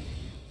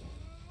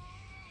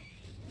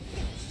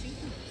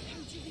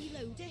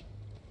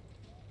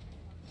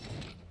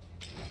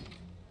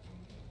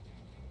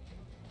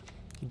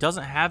 He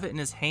doesn't have it in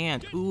his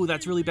hand. Ooh,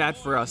 that's really bad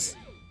for us.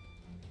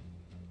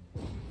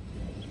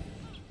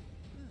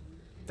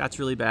 That's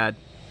really bad.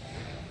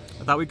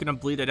 I thought we were going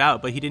to bleed it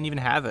out, but he didn't even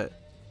have it.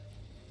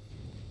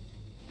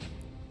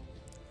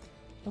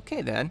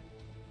 Okay, then.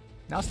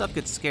 Now stuff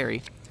gets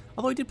scary.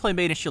 Although he did play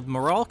Maiden Shield,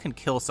 Moral can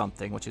kill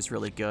something, which is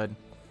really good.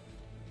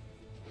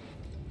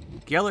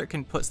 Gellert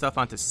can put stuff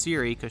onto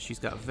Ciri because she's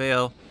got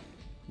Veil.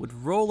 Would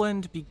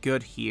Roland be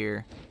good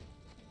here?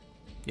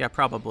 Yeah,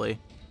 probably.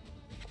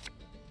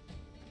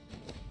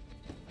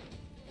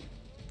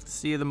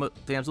 See the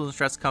Damsel in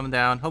Distress come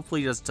down.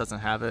 Hopefully he just doesn't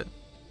have it.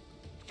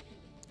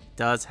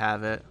 Does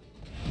have it.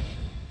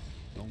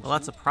 Well,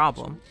 that's a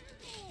problem.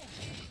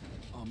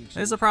 It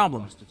is a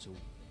problem.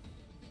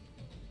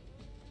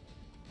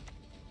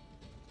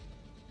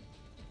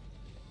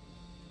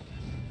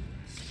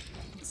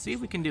 Let's see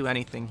if we can do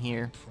anything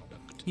here.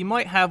 He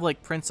might have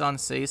like Prince on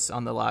Sace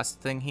on the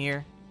last thing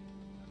here.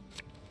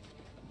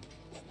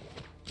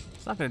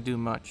 It's not going to do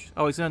much.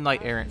 Oh, he's going to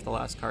Knight Errant the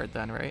last card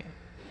then, right?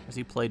 Because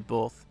he played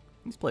both.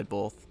 He's played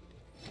both.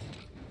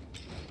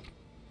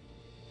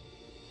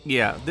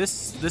 Yeah, this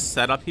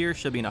setup here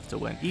should be enough to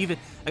win. Even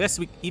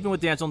even with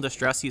Damsel in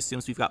Distress, he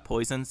assumes we've got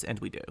poisons, and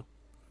we do.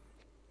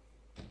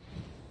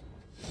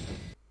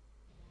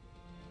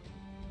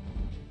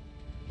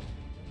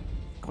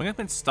 Going up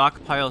in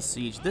Stockpile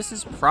Siege, this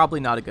is probably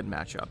not a good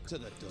matchup.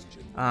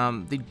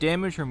 The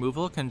damage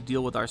removal can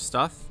deal with our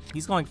stuff.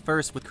 He's going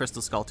first with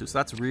Crystal Skull too, so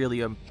that's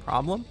really a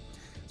problem.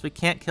 So we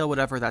can't kill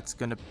whatever that's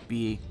going to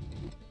be.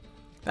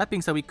 That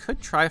being said, we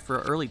could try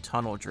for an early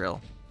tunnel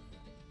drill.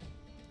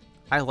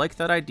 I like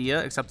that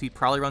idea, except he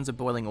probably runs a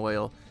boiling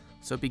oil,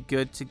 so it'd be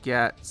good to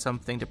get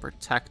something to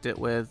protect it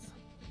with.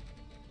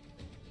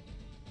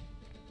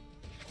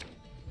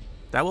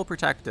 That will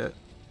protect it.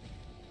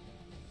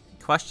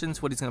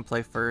 Questions what he's going to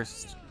play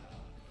first.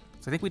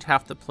 So I think we'd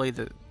have to pay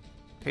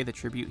the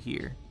tribute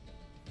here,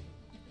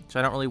 which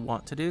I don't really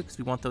want to do because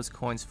we want those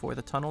coins for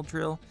the tunnel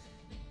drill.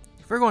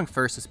 If we're going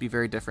first, this would be a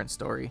very different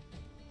story.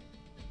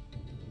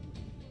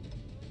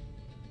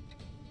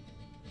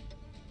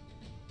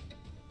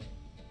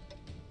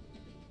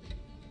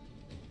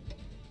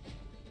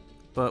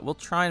 But we'll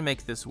try and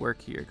make this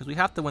work here because we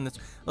have to win this.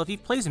 Well, if he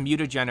plays a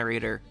Muta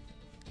Generator,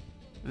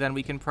 then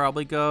we can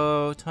probably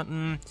go...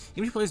 Even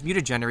if he plays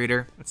Muta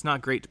Generator, it's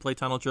not great to play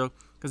Tunnel Drill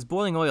because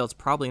Boiling Oil is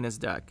probably in his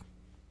deck.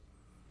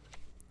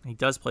 He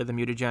does play the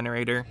Muta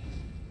Generator.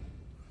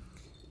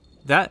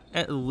 That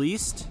at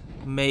least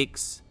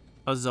makes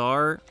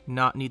Alzur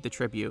not need the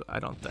tribute, I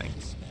don't think.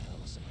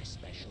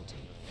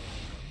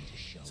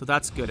 So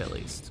that's good at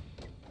least.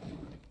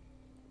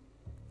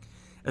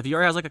 If he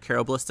already has like a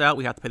Carol Ballista out,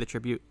 we have to pay the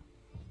tribute.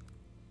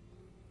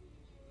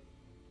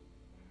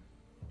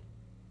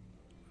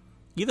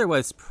 Either way,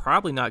 it's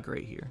probably not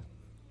great here.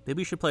 Maybe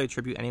we should play a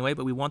tribute anyway,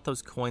 but we want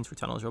those coins for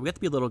Tunnel Drill. We have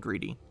to be a little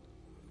greedy.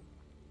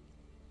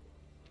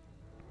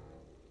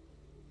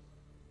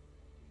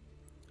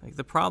 Like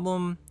the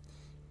problem...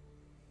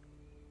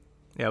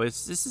 Yeah,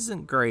 this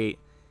isn't great.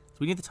 So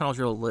we need the Tunnel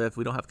Drill to live.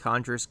 We don't have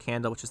Conjurer's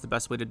Candle, which is the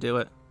best way to do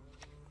it.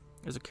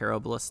 There's a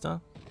Carol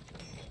Ballista.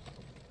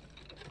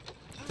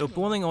 So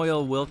Boiling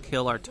Oil will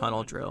kill our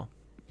Tunnel Drill.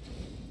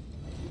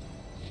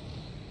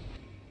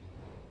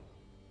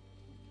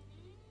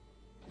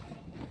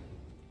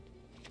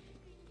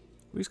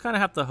 We just kind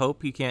of have to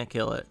hope he can't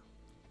kill it.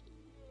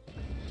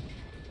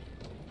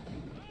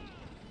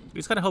 We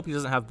just kind of hope he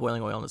doesn't have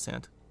Boiling Oil in his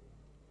hand.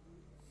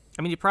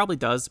 I mean, he probably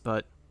does,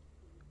 but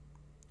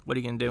what are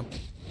you going to do?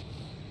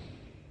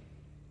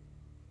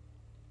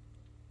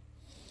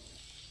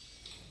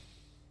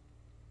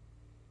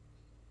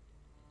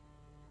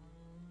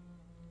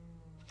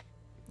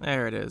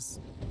 There it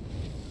is.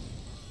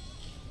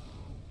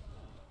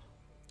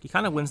 He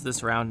kind of wins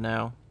this round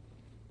now.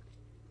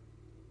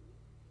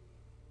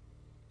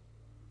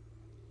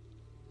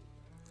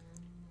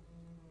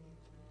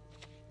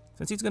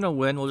 Since he's going to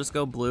win, we'll just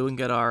go blue and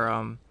get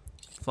our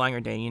Flying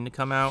Ardanian to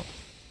come out.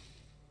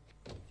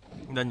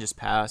 And then just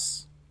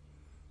pass.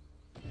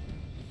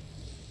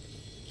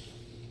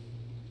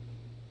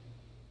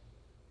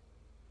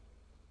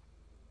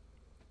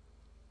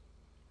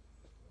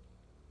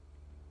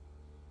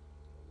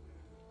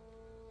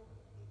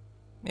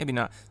 Maybe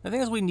not. The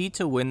thing is, we need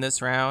to win this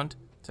round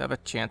to have a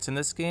chance in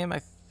this game,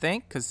 I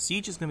think, because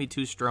Siege is going to be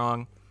too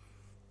strong.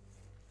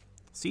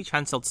 Siege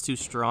Henselt's too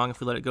strong if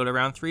we let it go to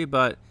round 3,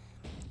 but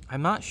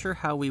I'm not sure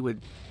how we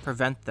would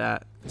prevent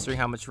that, considering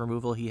how much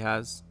removal he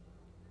has.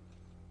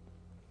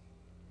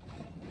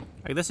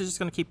 Like, this is just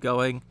going to keep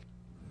going.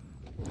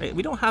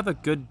 We don't have a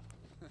good...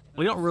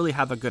 We don't really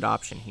have a good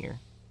option here.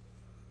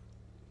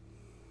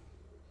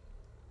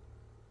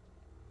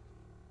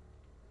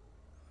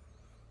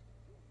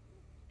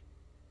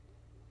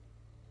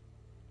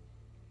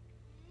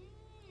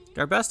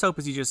 Our best hope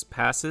is he just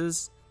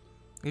passes.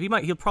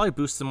 He'll probably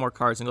boost some more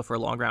cards and go for a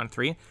long round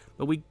 3.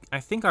 But I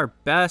think our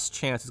best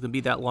chance is going to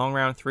be that long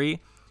round 3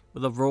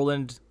 with a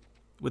Roland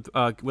with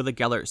a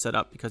Gellert set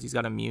up because he's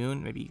got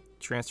immune, maybe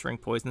transferring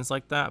poisons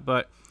like that.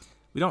 But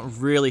we don't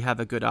really have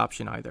a good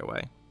option either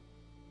way.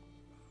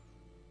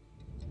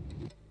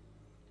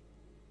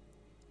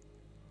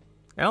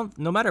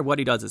 No matter what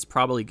he does, it's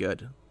probably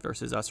good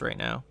versus us right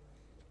now.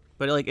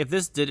 But like if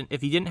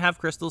he didn't have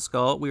Crystal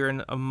Skull, we were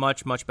in a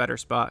much better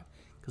spot.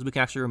 Because we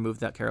can actually remove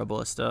that Carol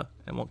Ballista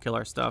and won't kill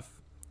our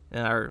stuff.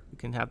 And we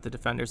can have the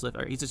defenders lift.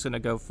 He's just going to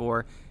go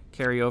for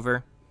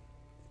carryover.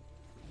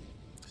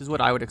 This is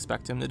what I would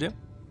expect him to do.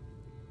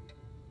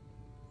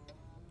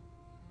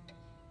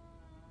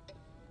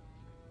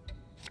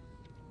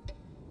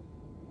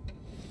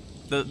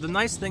 The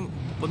nice thing,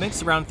 what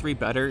makes round 3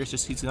 better is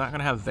just he's not going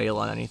to have Veil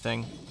on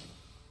anything.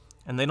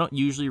 And they don't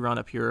usually run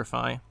a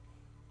Purify.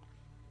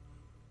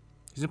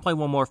 He's going to play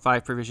one more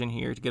 5 provision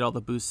here to get all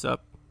the boosts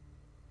up.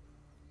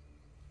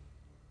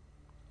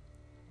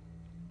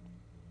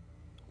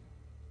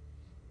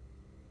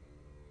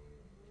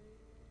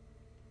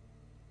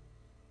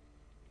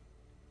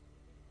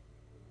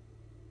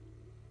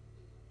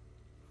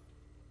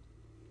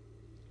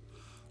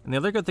 And the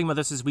other good thing about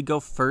this is we go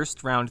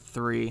first round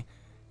 3,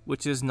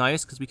 which is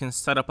nice because we can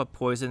set up a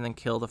poison and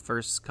kill the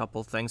first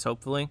couple things,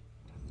 hopefully.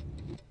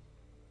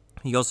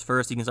 He goes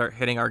first, he can start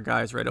hitting our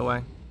guys right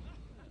away.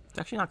 It's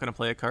actually not going to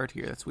play a card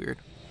here, that's weird.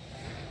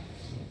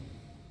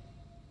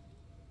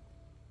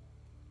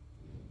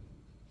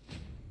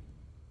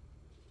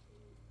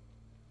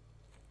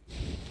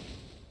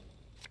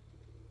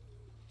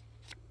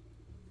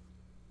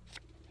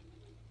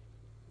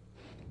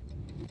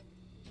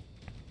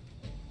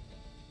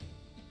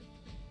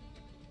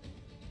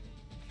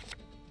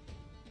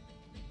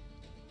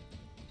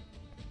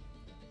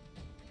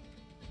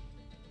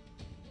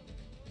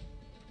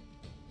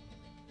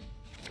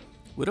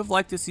 Would have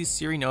liked to see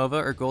Siri Nova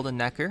or Golden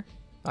Necker.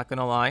 Not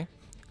gonna lie.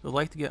 Would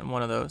like to get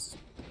one of those.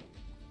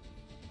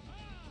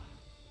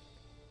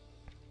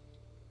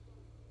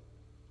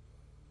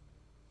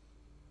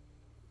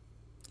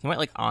 He might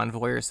like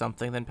Envoy or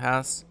something, then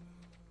pass.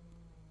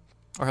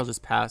 Or he'll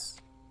just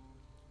pass.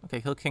 Okay,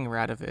 he'll King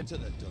Radovid. To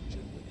the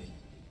dungeon with him.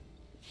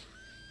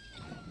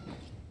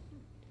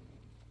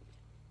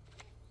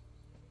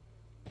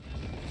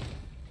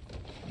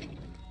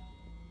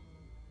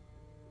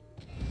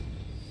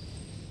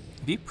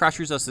 If he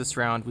pressures us this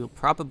round, we'll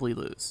probably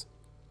lose.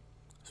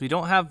 So we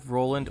don't have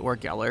Roland or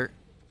Gellert.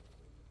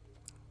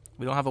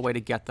 We don't have a way to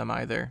get them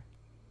either.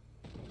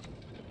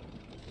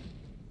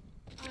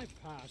 I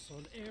pass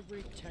on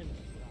every 10th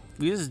round.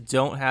 We just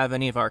don't have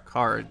any of our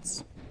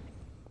cards,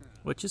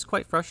 which is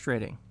quite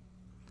frustrating.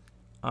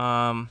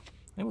 Maybe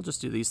we'll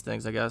just do these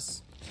things, I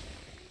guess.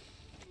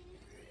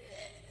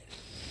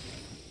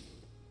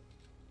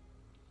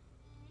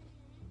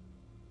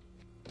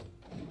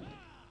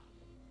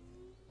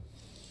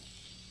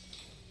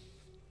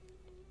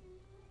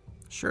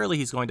 Surely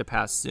he's going to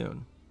pass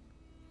soon.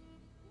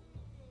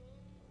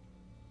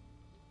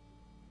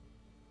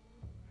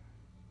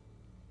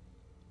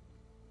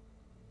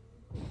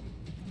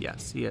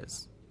 Yes, he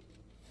is.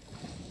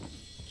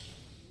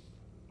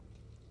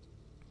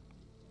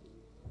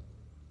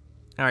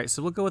 Alright,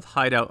 so we'll go with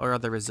Hideout or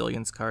other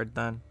Resilience card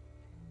then.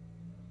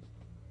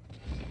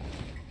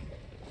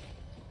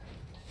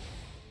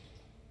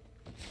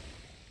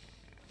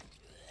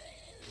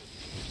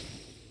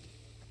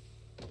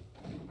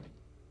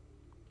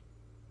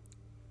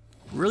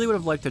 Really would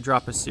have liked to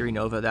drop a Siri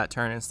Nova that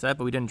turn instead,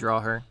 but we didn't draw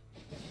her.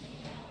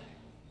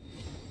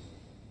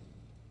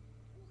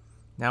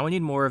 Now we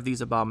need more of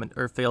these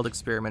failed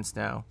experiments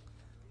now.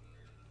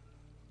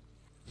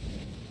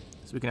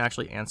 So we can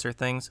actually answer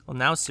things. Well,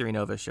 now Siri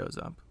Nova shows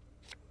up.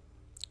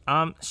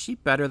 She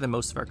better than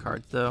most of our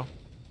cards, though.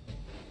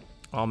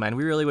 Oh man,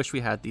 we really wish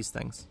we had these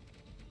things.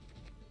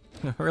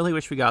 I really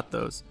wish we got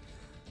those.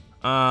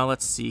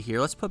 Let's see here.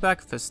 Let's put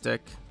back Fistic.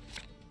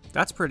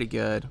 That's pretty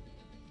good.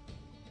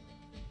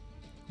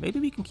 Maybe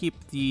we can keep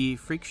the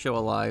Freak Show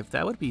alive.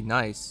 That would be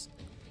nice.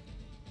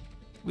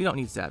 We don't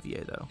need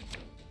Xavier, though.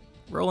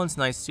 Roland's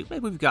nice, too.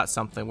 Maybe we've got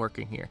something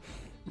working here.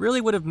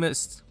 Really would have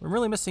missed... We're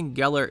really missing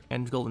Gellert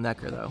and Golden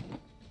Necker, though.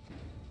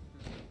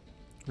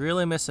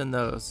 Really missing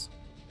those.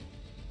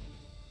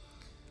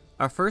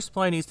 Our first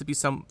play needs to be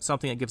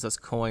something that gives us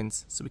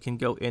coins, so we can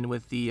go in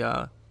with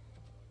the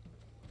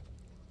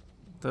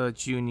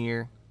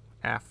Junior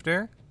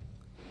after.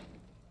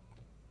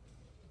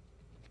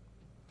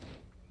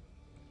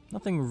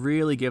 Nothing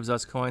really gives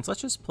us coins.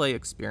 Let's just play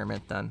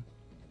Experiment then.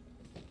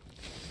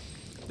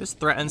 This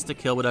threatens to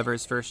kill whatever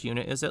his first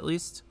unit is, at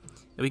least.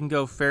 And we can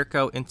go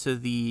Faircoat into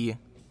the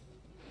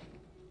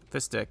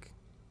Fistic.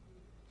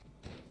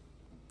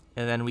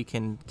 And then we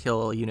can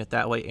kill a unit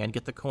that way and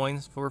get the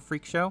coins for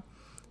Freak Show.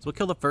 So we'll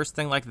kill the first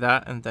thing like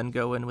that and then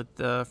go in with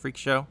the Freak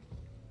Show.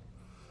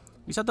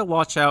 We just have to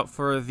watch out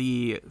for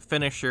the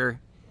finisher,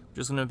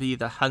 which is going to be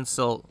the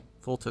Hansel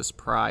Fultus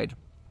Pride.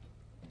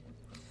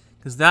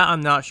 Because that I'm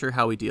not sure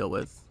how we deal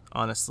with,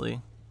 honestly.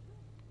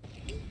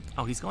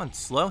 Oh, he's going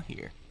slow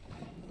here.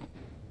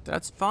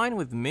 That's fine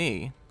with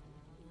me.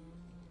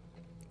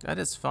 That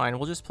is fine.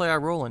 We'll just play our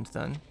Roland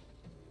then.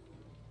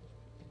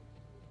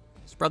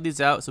 Spread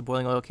these out so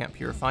Boiling Oil can't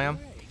purify them.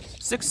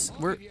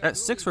 At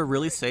 6 we're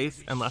really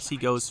safe unless he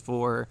goes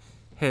for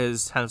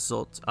his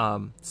Henselt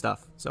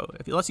stuff. So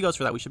unless he goes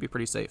for that, we should be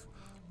pretty safe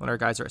when our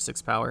guys are at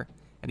 6 power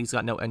and he's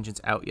got no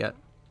engines out yet.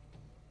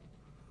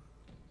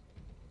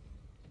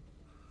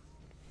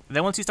 And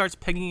then once he starts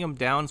picking him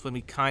down is when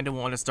we kind of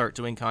want to start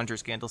doing Conjure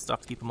Scandal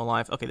stuff to keep him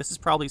alive. Okay, this is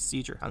probably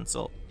Siege or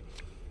Henselt.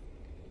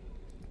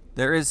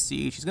 There is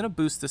Siege. He's going to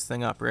boost this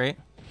thing up, right?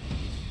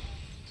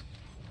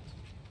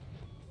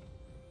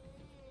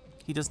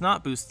 He does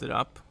not boost it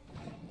up.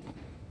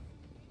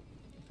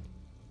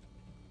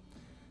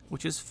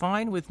 Which is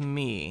fine with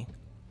me.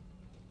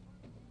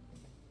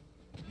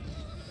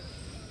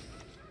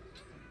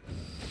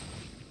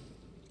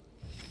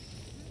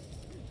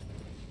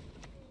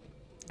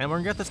 And we're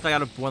going to get this guy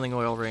out of Boiling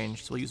Oil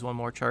range, so we'll use one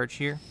more charge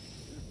here.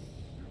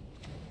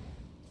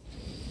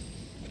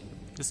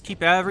 Just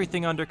keep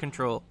everything under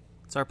control.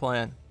 That's our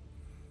plan.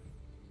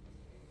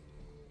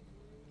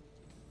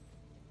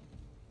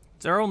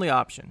 It's our only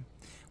option.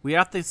 We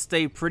have to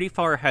stay pretty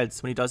far ahead,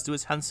 so when he does do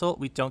his Henselt,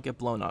 we don't get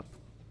blown up.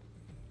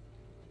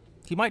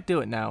 He might do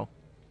it now.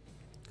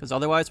 Because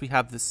otherwise we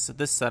have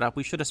this setup.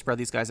 We should have spread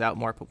these guys out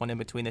more, put one in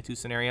between the two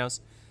scenarios.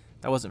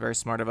 That wasn't very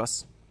smart of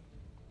us.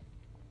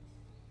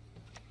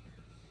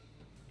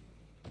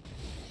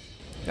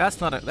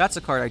 That's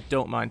a card I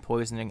don't mind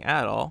poisoning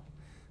at all.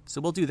 So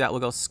we'll do that. We'll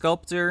go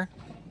Sculptor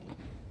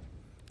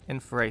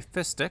and for a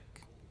Fistic.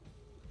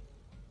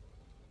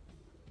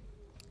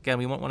 Again,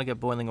 we won't want to get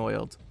Boiling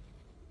Oiled.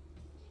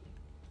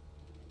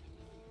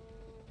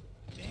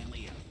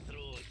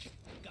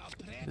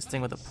 This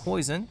thing with a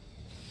poison.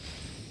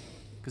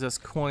 Gives us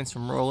coins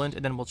from Roland,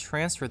 and then we'll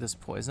transfer this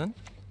poison.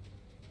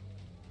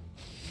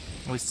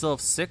 And we still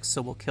have 6,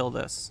 so we'll kill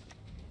this.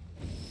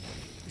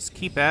 Just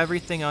keep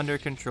everything under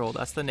control.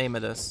 That's the name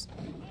of this.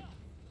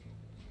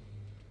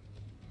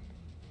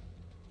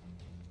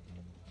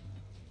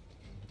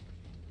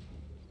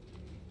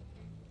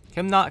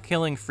 Him not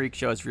killing Freak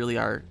Show is really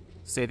our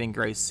saving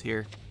grace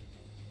here.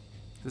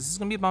 This is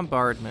going to be a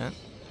bombardment.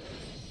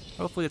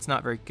 Hopefully it's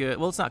not very good.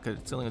 Well, it's not good.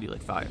 It's only going to do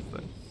like 5,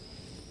 but...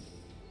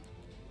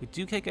 We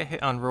do take a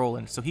hit on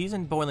Roland, so he's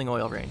in boiling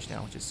oil range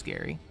now, which is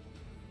scary.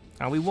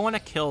 Now we want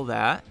to kill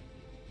that.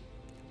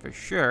 For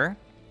sure.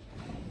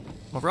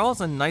 Morale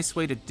is a nice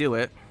way to do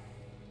it.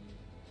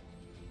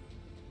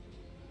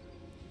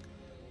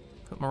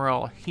 Put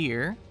morale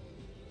here.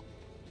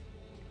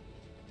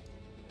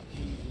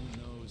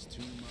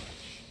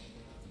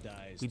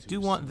 We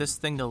do want this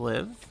thing to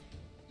live.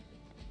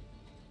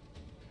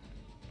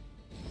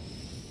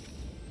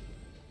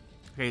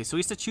 Okay, so he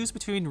has to choose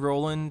between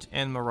Roland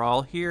and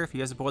Morale here if he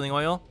has a boiling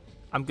oil.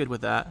 I'm good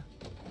with that.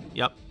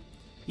 Yep.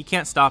 He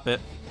can't stop it.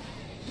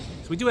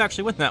 So we do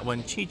actually win that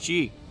one.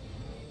 Chi-chi.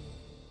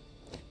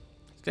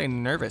 He's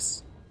getting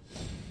nervous.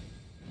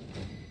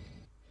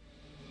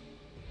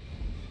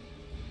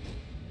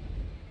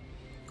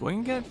 Going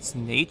against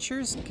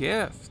Nature's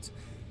Gift.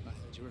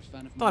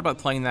 Thought about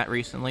playing that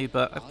recently,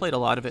 but I've played a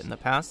lot of it in the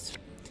past.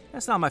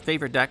 That's not my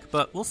favorite deck,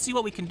 but we'll see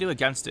what we can do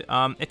against it.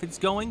 If it's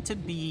going to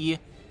be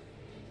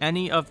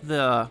any of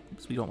the...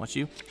 Oops, we don't want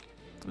you.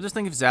 I'm just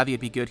thinking if Xavier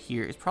would be good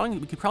here. It's probably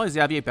we could probably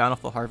Xavier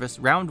Bountiful Harvest.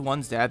 Round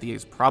 1 Xavier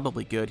is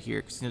probably good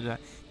here, because you know,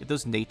 get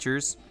those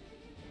natures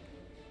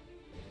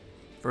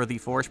for the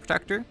Forest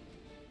Protector.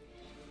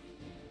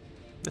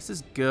 This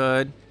is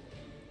good.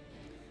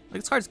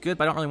 Like, this card's good,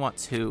 but I don't really want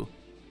 2.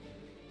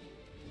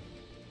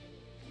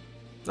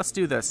 Let's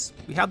do this.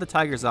 We have the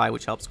Tiger's Eye,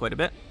 which helps quite a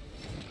bit.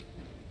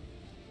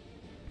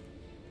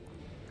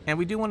 And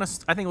we do want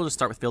to... I think we'll just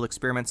start with Field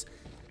Experiments.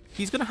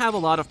 He's going to have a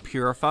lot of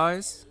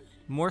Purifies,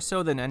 more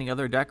so than any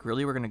other deck,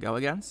 really, we're going to go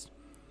against.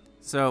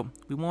 So,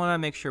 we want to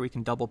make sure we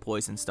can double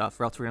poison stuff,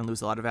 or else we're going to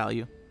lose a lot of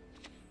value.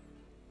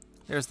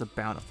 There's the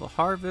Bountiful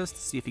Harvest,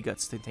 see if he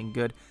gets anything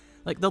good.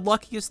 Like, the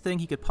luckiest thing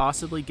he could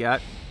possibly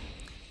get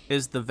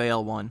is the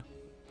Veil one.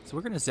 So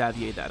we're going to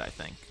Xavier that, I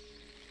think.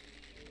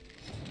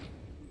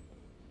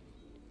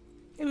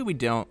 Maybe we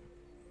don't.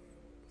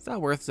 Is that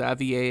worth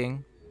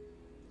Xaviering?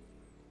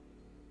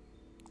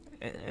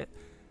 If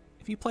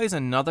he plays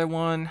another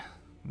one,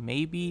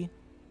 maybe.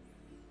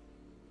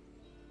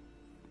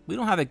 We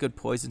don't have a good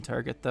poison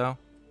target, though.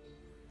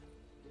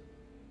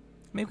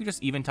 Maybe we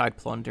just Eventide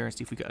Plunder and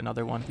see if we get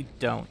another one. We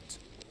don't.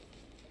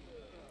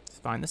 It's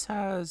fine. This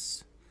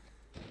has...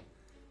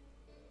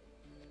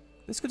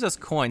 This gives us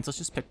coins. Let's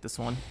just pick this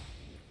one.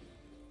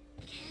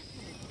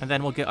 And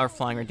then we'll get our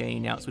Flying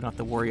Redanian out so we don't have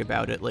to worry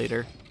about it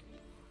later.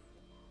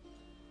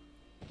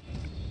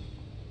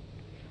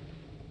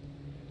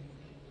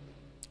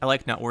 I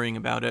like not worrying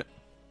about it.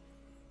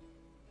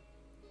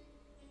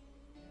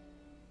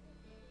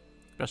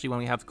 Especially when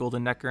we have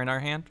Golden Necker in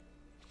our hand.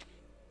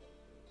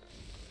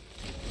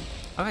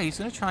 Okay, he's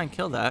going to try and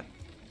kill that.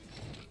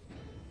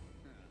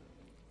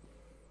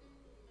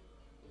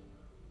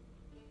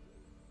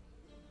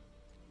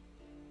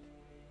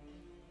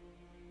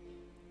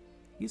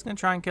 He's going to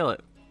try and kill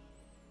it.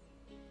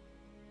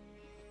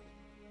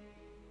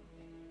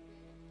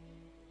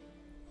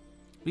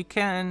 We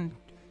can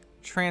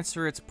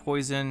transfer its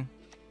poison.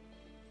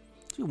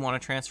 Do we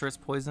want to transfer its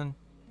poison?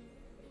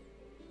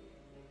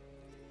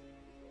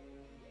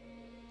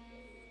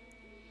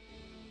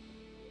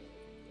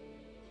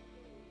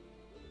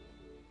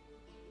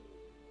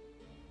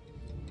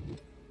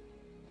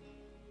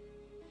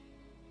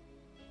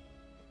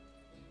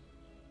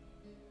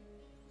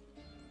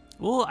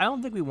 Well, I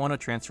don't think we want to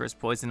transfer his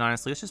poison,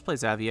 honestly. Let's just play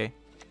Xavier.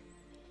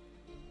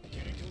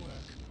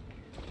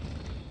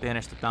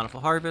 Banish the Bountiful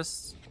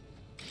Harvest.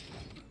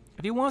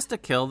 If he wants to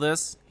kill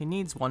this, he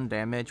needs 1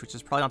 damage, which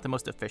is probably not the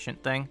most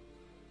efficient thing.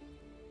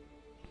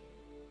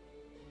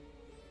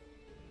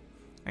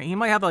 He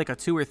might have like a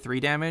 2 or 3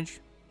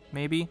 damage,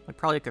 maybe. Like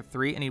probably like a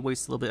 3, and he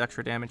wastes a little bit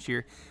extra damage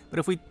here. But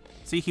if we...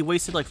 See, he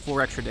wasted like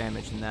 4 extra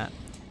damage in that.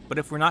 But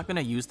if we're not going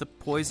to use the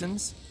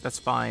poisons, that's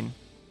fine.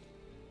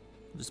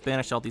 We'll just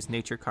banish all these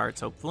nature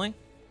cards, hopefully.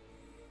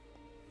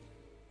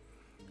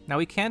 Now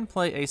we can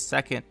play a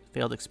second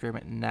failed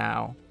experiment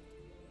now.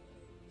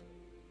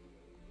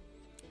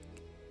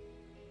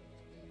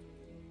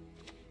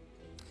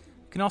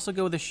 We can also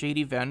go with a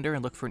Shady Vendor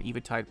and look for an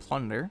Eventide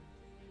Plunder.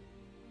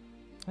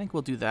 I think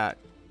we'll do that.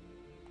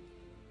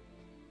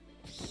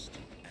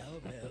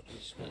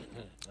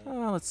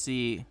 Let's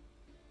see.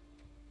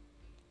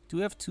 Do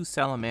we have 2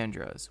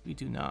 Salamandras? We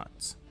do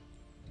not.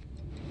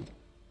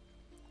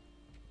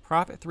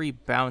 Profit 3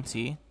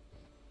 Bounty.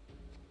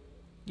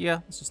 Yeah,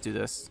 let's just do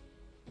this.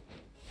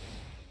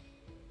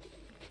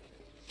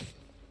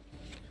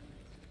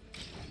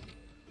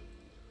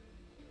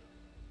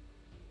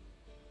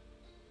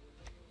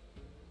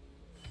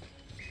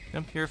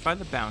 Then purify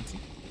the bounty.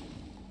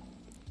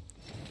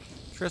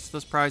 Trust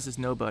those prizes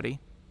nobody.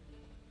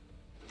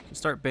 So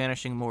start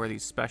banishing more of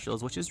these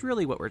specials, which is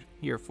really what we're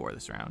here for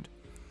this round.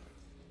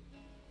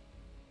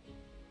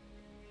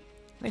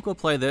 I think we'll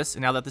play this,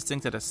 and now that this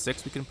thing's at a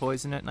 6, we can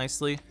poison it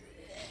nicely.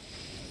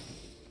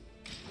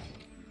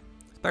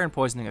 It's better than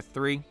poisoning a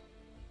 3.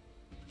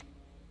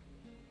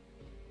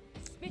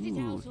 Spit it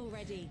out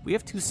already. We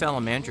have 2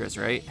 salamandras,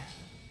 right?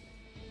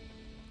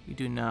 We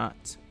do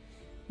not.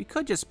 We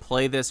could just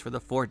play this for the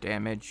 4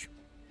 damage.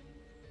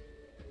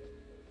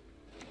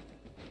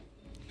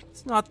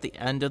 It's not the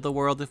end of the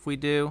world if we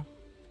do.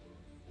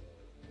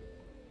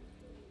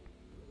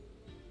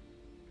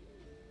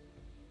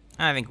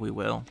 I think we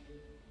will.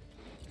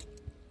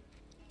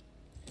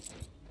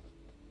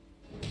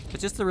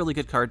 It's just a really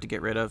good card to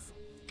get rid of.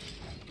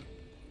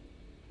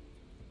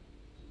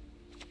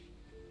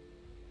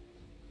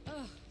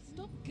 Ugh,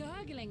 stop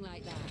gurgling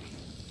like that.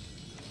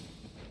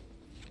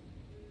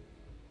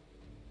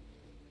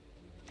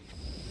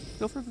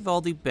 Go for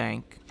Vivaldi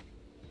Bank.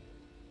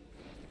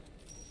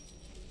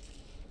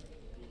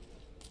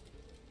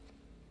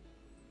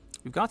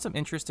 We've got some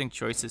interesting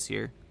choices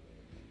here.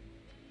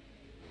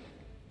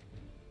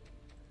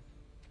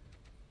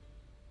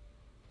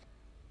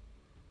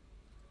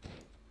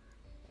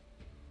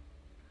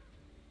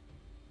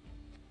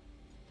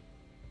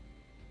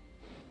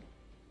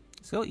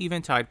 Let's go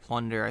Eventide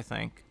Plunder, I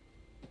think.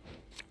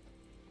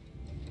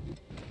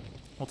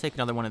 We'll take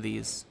another one of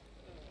these.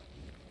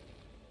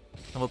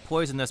 And we'll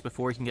poison this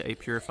before we can get a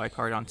Purify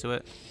card onto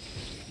it.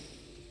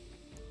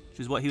 Which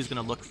is what he was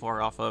going to look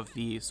for off of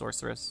the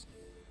Sorceress.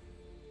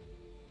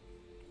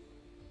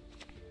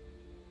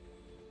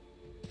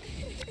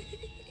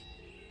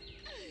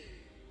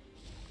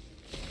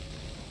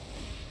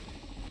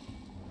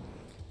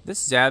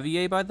 This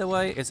Xavier, by the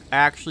way, is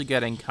actually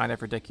getting kind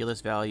of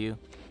ridiculous value.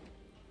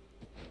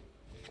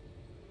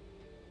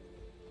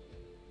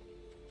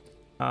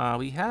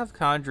 We have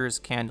Conjurer's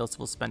Candle, so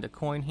we'll spend a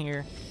coin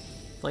here.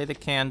 Play the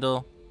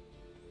candle.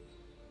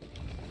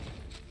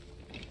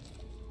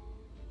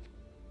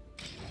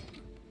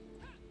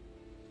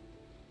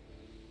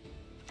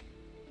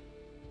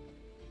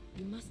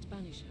 You must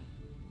banish her.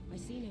 I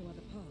see no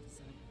other path,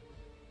 sir.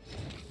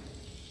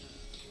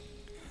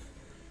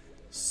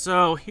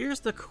 So here's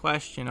the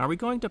question. Are we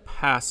going to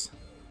pass?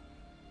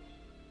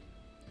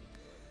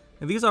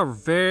 And these are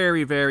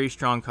very, very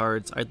strong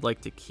cards I'd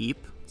like to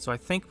keep. So I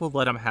think we'll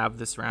let him have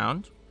this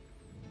round.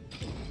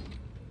 Because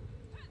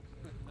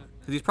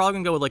he's probably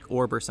going to go with like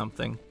Orb or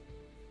something.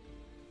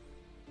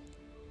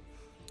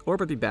 Orb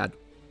would be bad.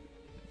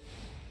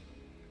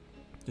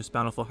 Just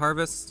Bountiful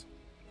Harvest.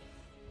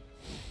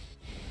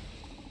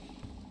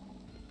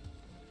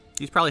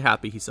 He's probably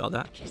happy he saw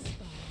that.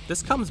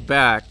 This comes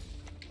back.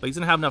 But he's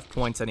going to have enough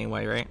points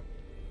anyway, right?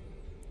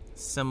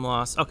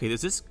 Simloss. Okay,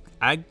 is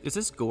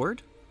this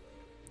Gourd?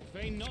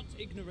 Feign not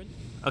ignorant.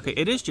 Okay,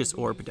 it is just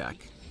Orb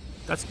deck.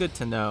 That's good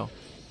to know.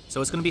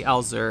 So it's going to be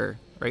Alzur,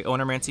 right?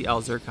 Onomancy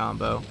Alzur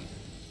combo.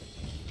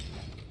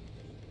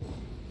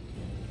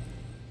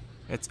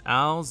 It's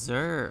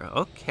Alzur.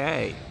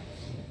 Okay.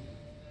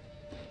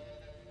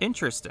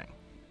 Interesting.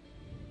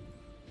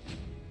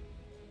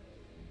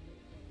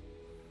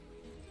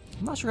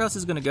 I'm not sure how this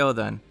is going to go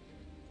then.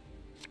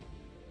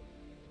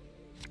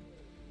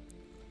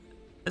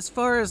 As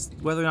far as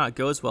whether or not it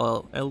goes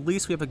well, at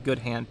least we have a good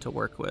hand to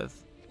work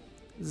with.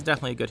 This is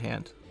definitely a good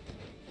hand.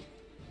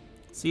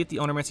 See if the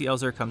Onomancy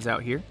Alzur comes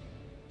out here.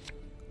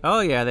 Oh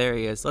yeah, there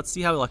he is. Let's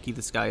see how lucky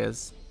this guy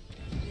is.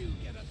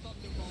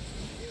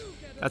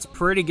 That's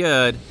pretty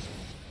good.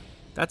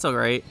 That's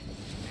alright.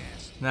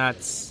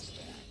 That's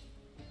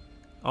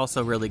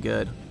also really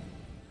good.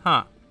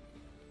 Huh.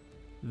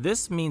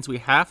 This means we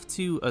have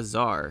to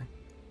Azar.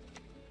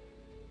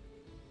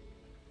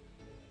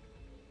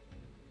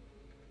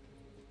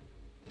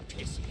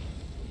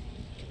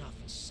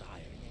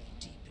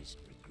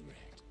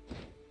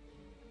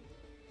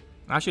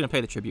 I'm actually going to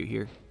pay the tribute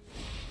here.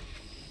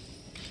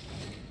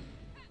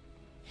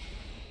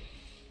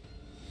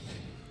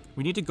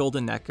 We need to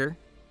Golden Necker.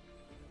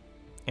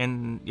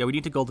 And, yeah, we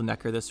need to Golden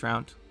Necker this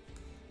round.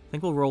 I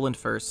think we'll roll in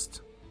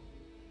first.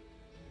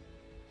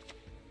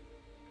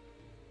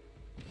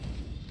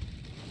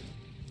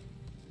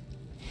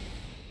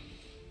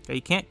 Okay,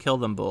 you can't kill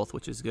them both,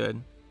 which is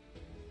good.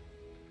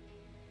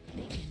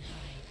 They can hide,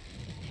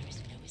 but there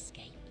is no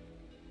escape.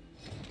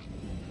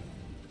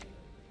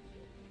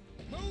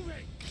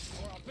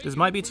 This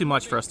might be too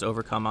much for us to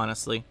overcome,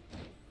 honestly.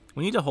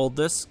 We need to hold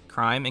this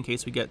crime in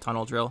case we get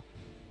Tunnel Drill.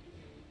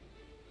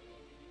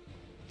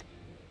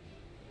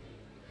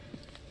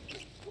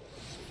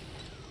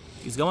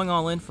 He's going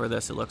all in for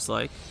this, it looks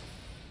like.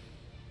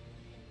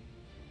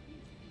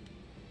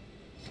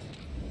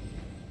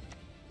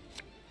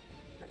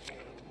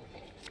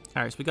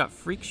 Alright, so we got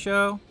Freak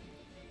Show.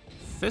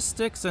 Fist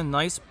Stick's a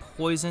nice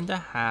poison to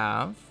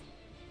have.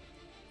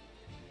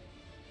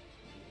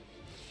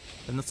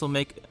 And this will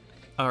make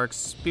our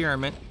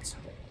experiment.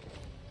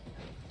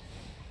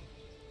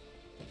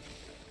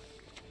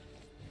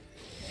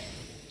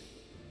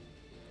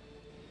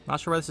 Not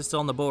sure why this is still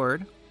on the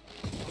board.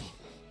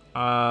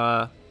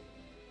 Hello?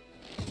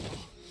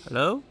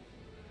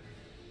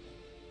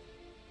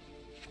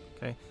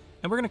 Okay.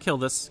 And we're gonna kill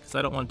this, because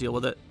I don't want to deal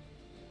with it.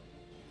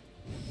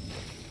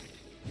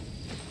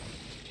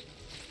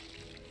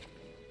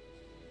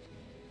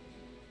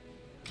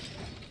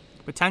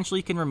 Potentially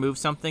you can remove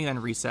something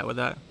and reset with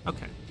that.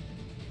 Okay.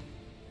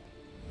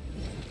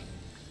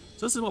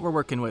 So this is what we're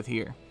working with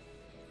here.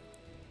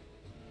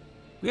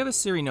 We have a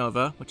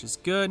Sirinova, which is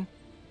good.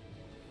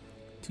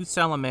 2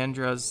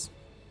 Salamandras.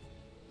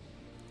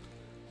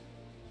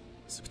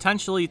 So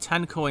potentially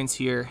 10 coins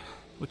here,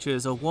 which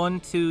is a 1,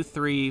 2,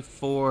 3,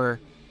 4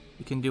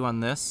 we can do on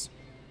this.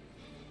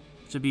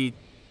 Should be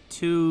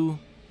 2,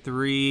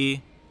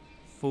 3,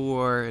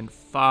 4, and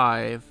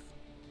 5.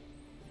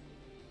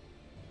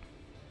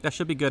 That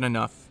should be good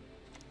enough.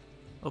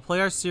 We'll play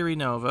our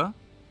Sirinova.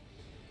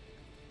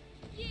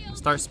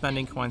 Start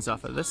spending coins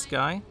off of this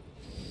guy.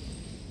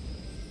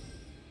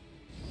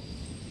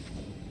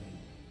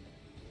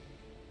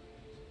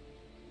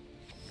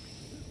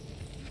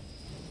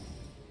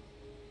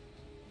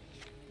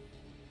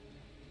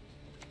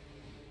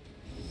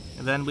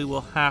 And then we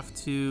will have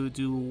to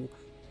do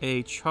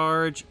a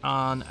charge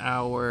on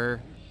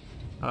our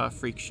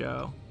Freak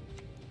Show.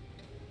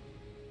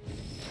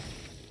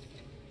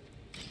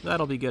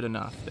 That'll be good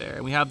enough there.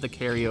 And we have the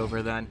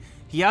carryover then.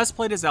 He has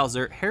played his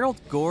Alzur. Herald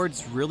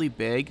Gord's really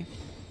big,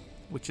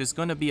 which is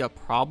going to be a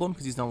problem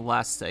because he's going to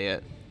last say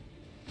it.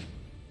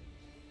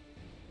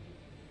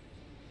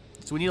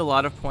 So we need a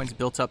lot of points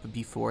built up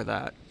before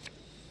that.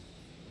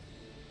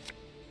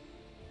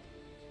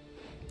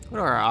 What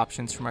are our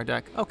options from our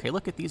deck? Okay,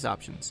 look at these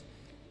options.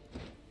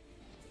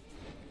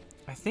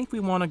 I think we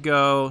want to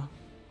go...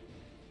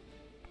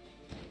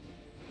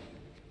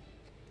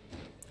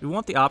 We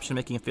want the option of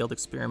making a failed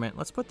experiment.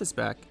 Let's put this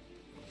back.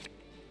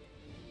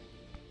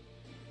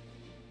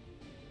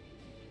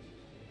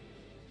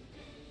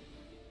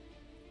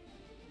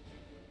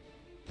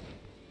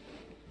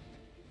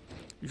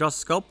 You draw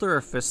Sculptor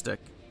or Fistic.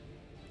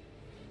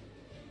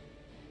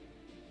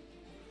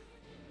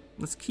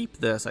 Let's keep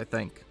this, I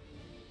think.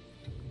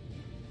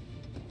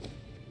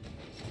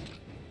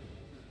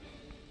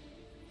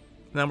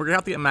 Then we're gonna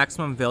have to get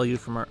maximum value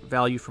from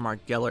our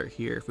Gellert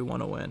here if we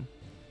want to win.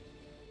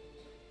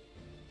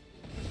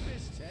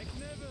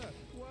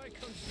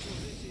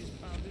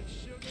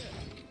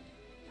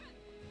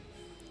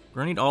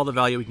 We're gonna need all the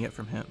value we can get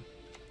from him.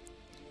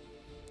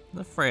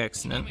 The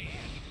Phyrexian.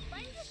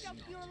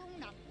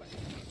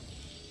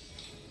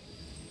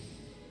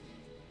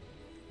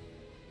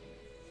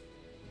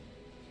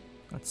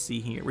 Let's see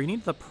here. We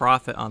need the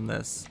profit on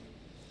this.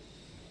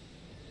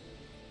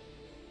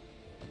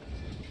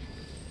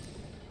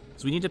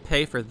 So we need to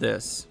pay for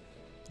this.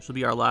 This will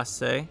be our last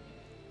say. And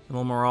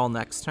we'll morale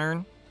next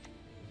turn.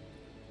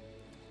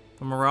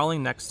 For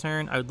moraling next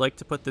turn, I would like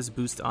to put this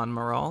boost on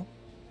morale.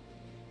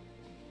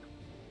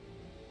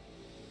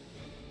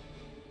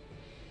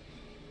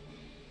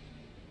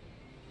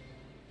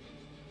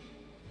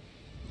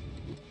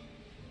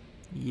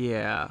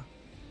 Yeah.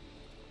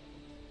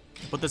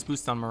 Put this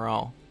boost on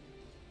morale.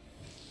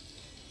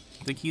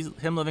 I think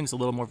him living is a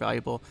little more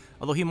valuable.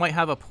 Although he might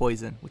have a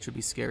poison, which would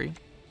be scary.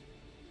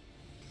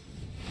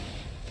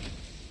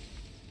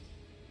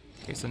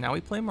 Okay, so now we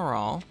play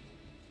morale.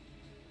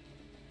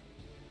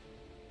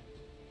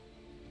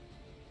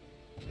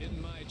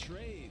 In my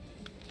trade,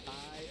 I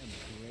am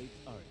a great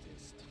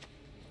artist.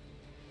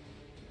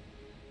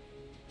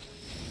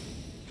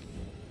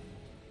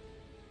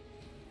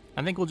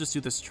 I think we'll just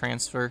do this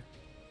transfer.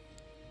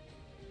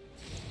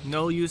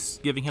 No use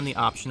giving him the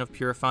option of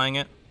purifying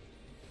it.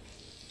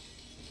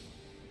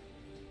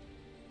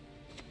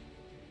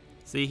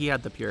 See, he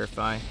had the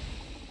purify.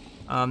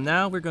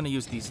 Now we're going to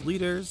use these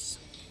leaders.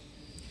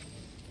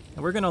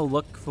 And we're going to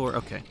look for...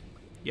 Okay.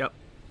 Yep.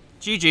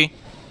 GG.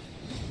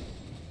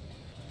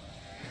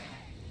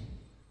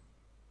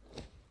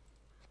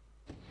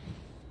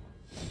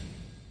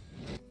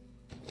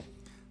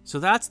 So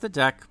that's the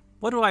deck.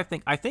 What do I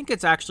think? I think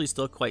it's actually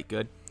still quite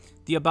good.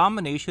 The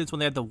Abominations, when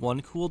they had the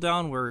 1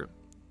 cooldown, were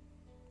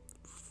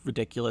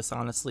ridiculous,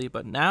 honestly.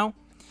 But now,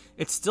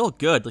 it's still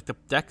good. Like, the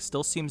deck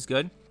still seems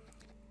good.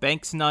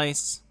 Bank's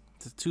nice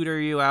to tutor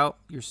you out,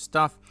 your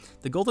stuff.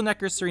 The Golden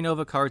Necker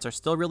Sirinova cards are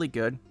still really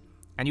good.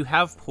 And you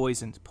have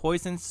poisons.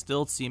 Poisons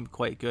still seem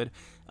quite good.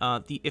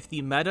 If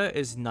the meta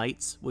is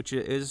knights, which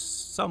is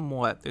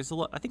somewhat... There's a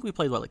lot. I think we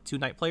played, what, like 2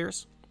 knight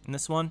players in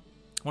this one?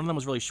 One of them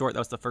was really short. That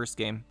was the first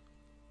game.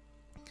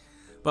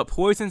 But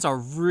poisons are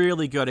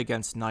really good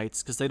against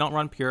knights because they don't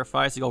run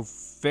purifies. They go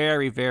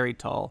very, very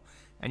tall.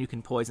 And you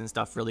can poison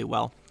stuff really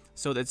well.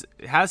 So it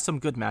has some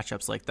good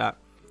matchups like that.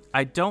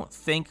 I don't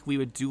think we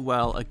would do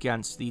well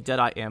against the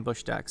Deadeye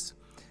ambush decks.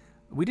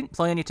 We didn't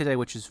play any today,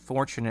 which is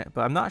fortunate,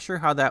 but I'm not sure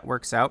how that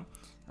works out.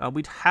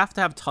 We'd have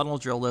to have Tunnel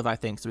Drill live, I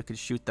think, so we could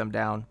shoot them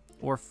down,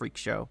 or Freak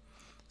Show.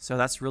 So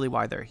that's really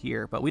why they're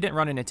here, but we didn't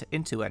run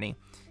into any.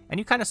 And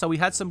you kind of saw we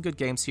had some good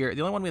games here.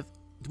 The only one with...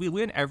 Do we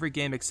win every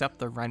game except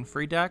the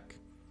Renfri deck?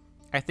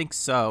 I think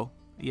so.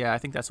 Yeah, I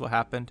think that's what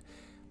happened.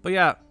 But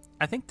yeah,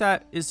 I think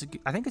that is...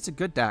 I think it's a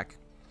good deck.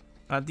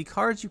 The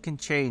cards you can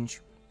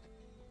change...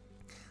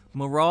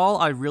 Morale,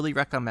 I really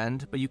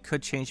recommend, but you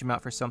could change them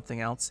out for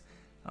something else.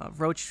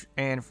 Roach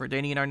and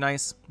Verdanian are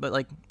nice, but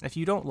like if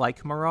you don't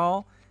like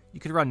Morale, you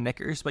could run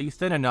Knickers, but you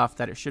thin enough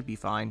that it should be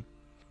fine.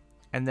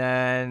 And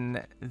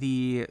then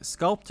the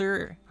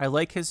Sculptor, I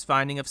like his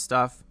finding of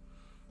stuff.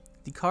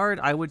 The card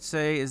I would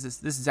say is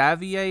this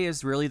Xavier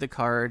is really the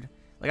card.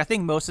 Like, I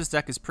think most of this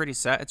deck is pretty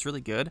set. It's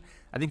really good.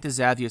 I think the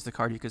Xavier is the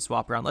card you could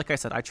swap around. Like I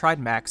said, I tried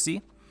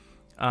Maxi.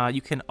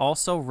 You can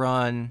also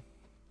run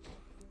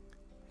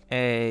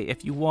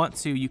if you want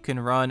to, you can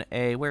run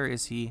where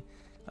is he?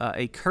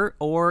 A Kurt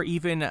or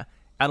even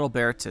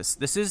Adalbertus.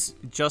 This is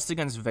just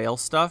against Veil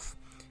stuff.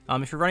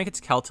 If you're running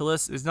against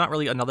Keltilis, there's not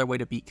really another way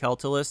to beat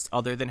Keltilis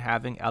other than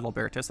having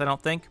Adalbertus, I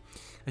don't think.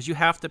 Because you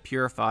have to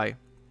Purify.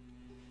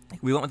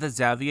 We went with the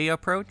Xavier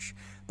approach,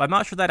 but I'm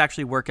not sure that'd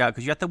actually work out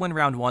because you have to win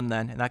round 1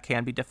 then, and that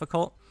can be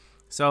difficult.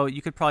 So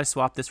you could probably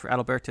swap this for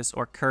Adalbertus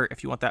or Kurt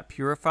if you want that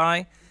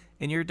Purify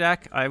in your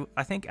deck.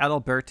 I think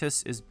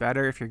Adalbertus is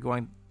better if you're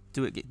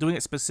doing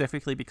it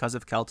specifically because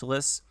of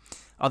Keltilis.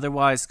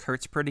 Otherwise,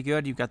 Kurt's pretty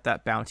good. You've got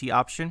that Bounty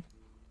option.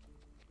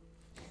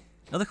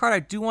 Another card I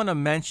do want to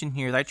mention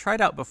here that I tried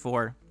out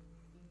before.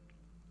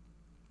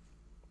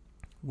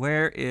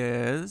 Where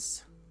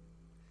is...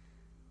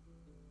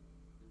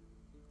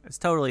 It's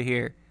totally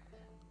here.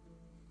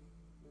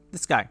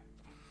 This guy.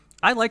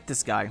 I like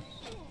this guy.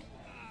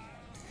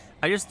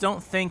 I just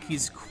don't think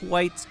he's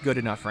quite good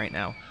enough right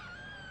now.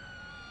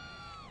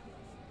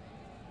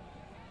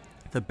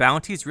 The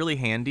Bounty is really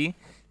handy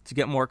to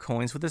get more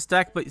coins with this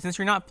deck, but since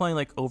you're not playing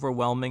like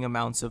overwhelming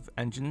amounts of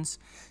engines,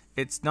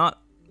 it's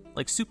not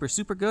like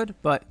super good,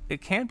 but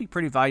it can be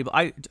pretty valuable.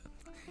 I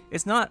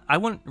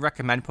wouldn't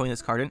recommend putting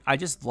this card in. I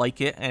just like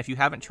it, and if you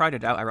haven't tried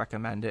it out, I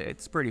recommend it.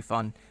 It's pretty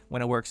fun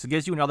when it works. It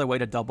gives you another way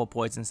to double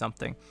poison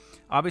something.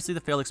 Obviously, the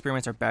failed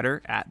experiments are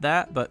better at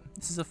that, but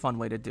this is a fun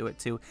way to do it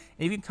too.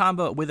 And you can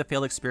combo it with a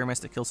failed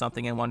experiments to kill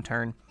something in 1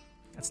 turn.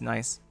 That's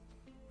nice.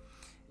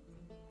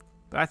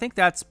 But I think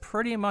that's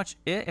pretty much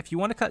it. If you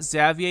want to cut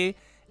Xavier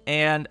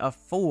and a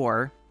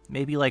 4,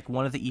 maybe like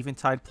one of the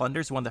Eventide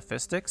Plunders, one of the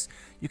Fistics,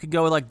 you could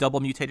go with like double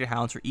Mutated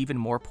Hounds or even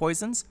more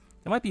poisons.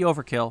 It might be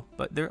overkill,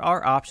 but there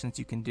are options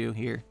you can do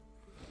here.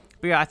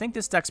 But yeah, I think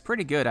this deck's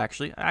pretty good,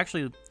 actually. I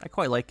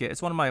quite like it.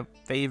 It's one of my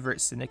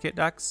favorite Syndicate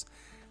decks.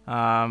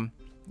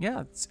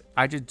 Yeah,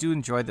 I just do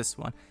enjoy this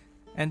one.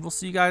 And we'll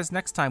see you guys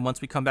next time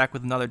once we come back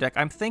with another deck.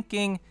 I'm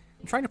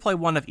trying to play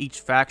one of each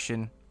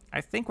faction.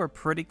 I think we're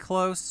pretty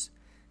close.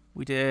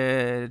 We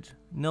did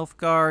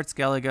Nilfgaard,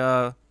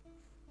 Skellige,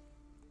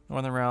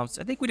 Northern Realms.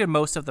 I think we did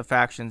most of the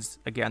factions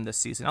again this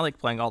season. I like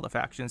playing all the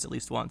factions at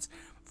least once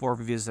before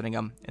revisiting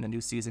them in a new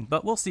season.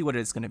 But we'll see what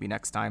it is going to be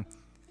next time.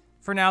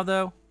 For now,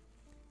 though,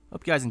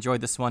 hope you guys enjoyed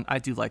this one. I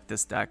do like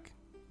this deck.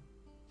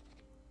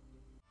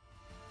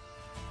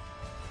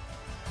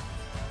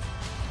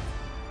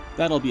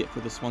 That'll be it for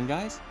this one,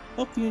 guys.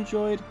 Hope you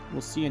enjoyed.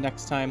 We'll see you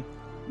next time.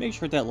 Make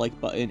sure to hit that like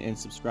button and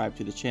subscribe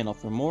to the channel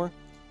for more.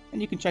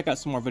 And you can check out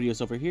some more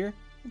videos over here.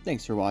 And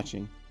thanks for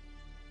watching.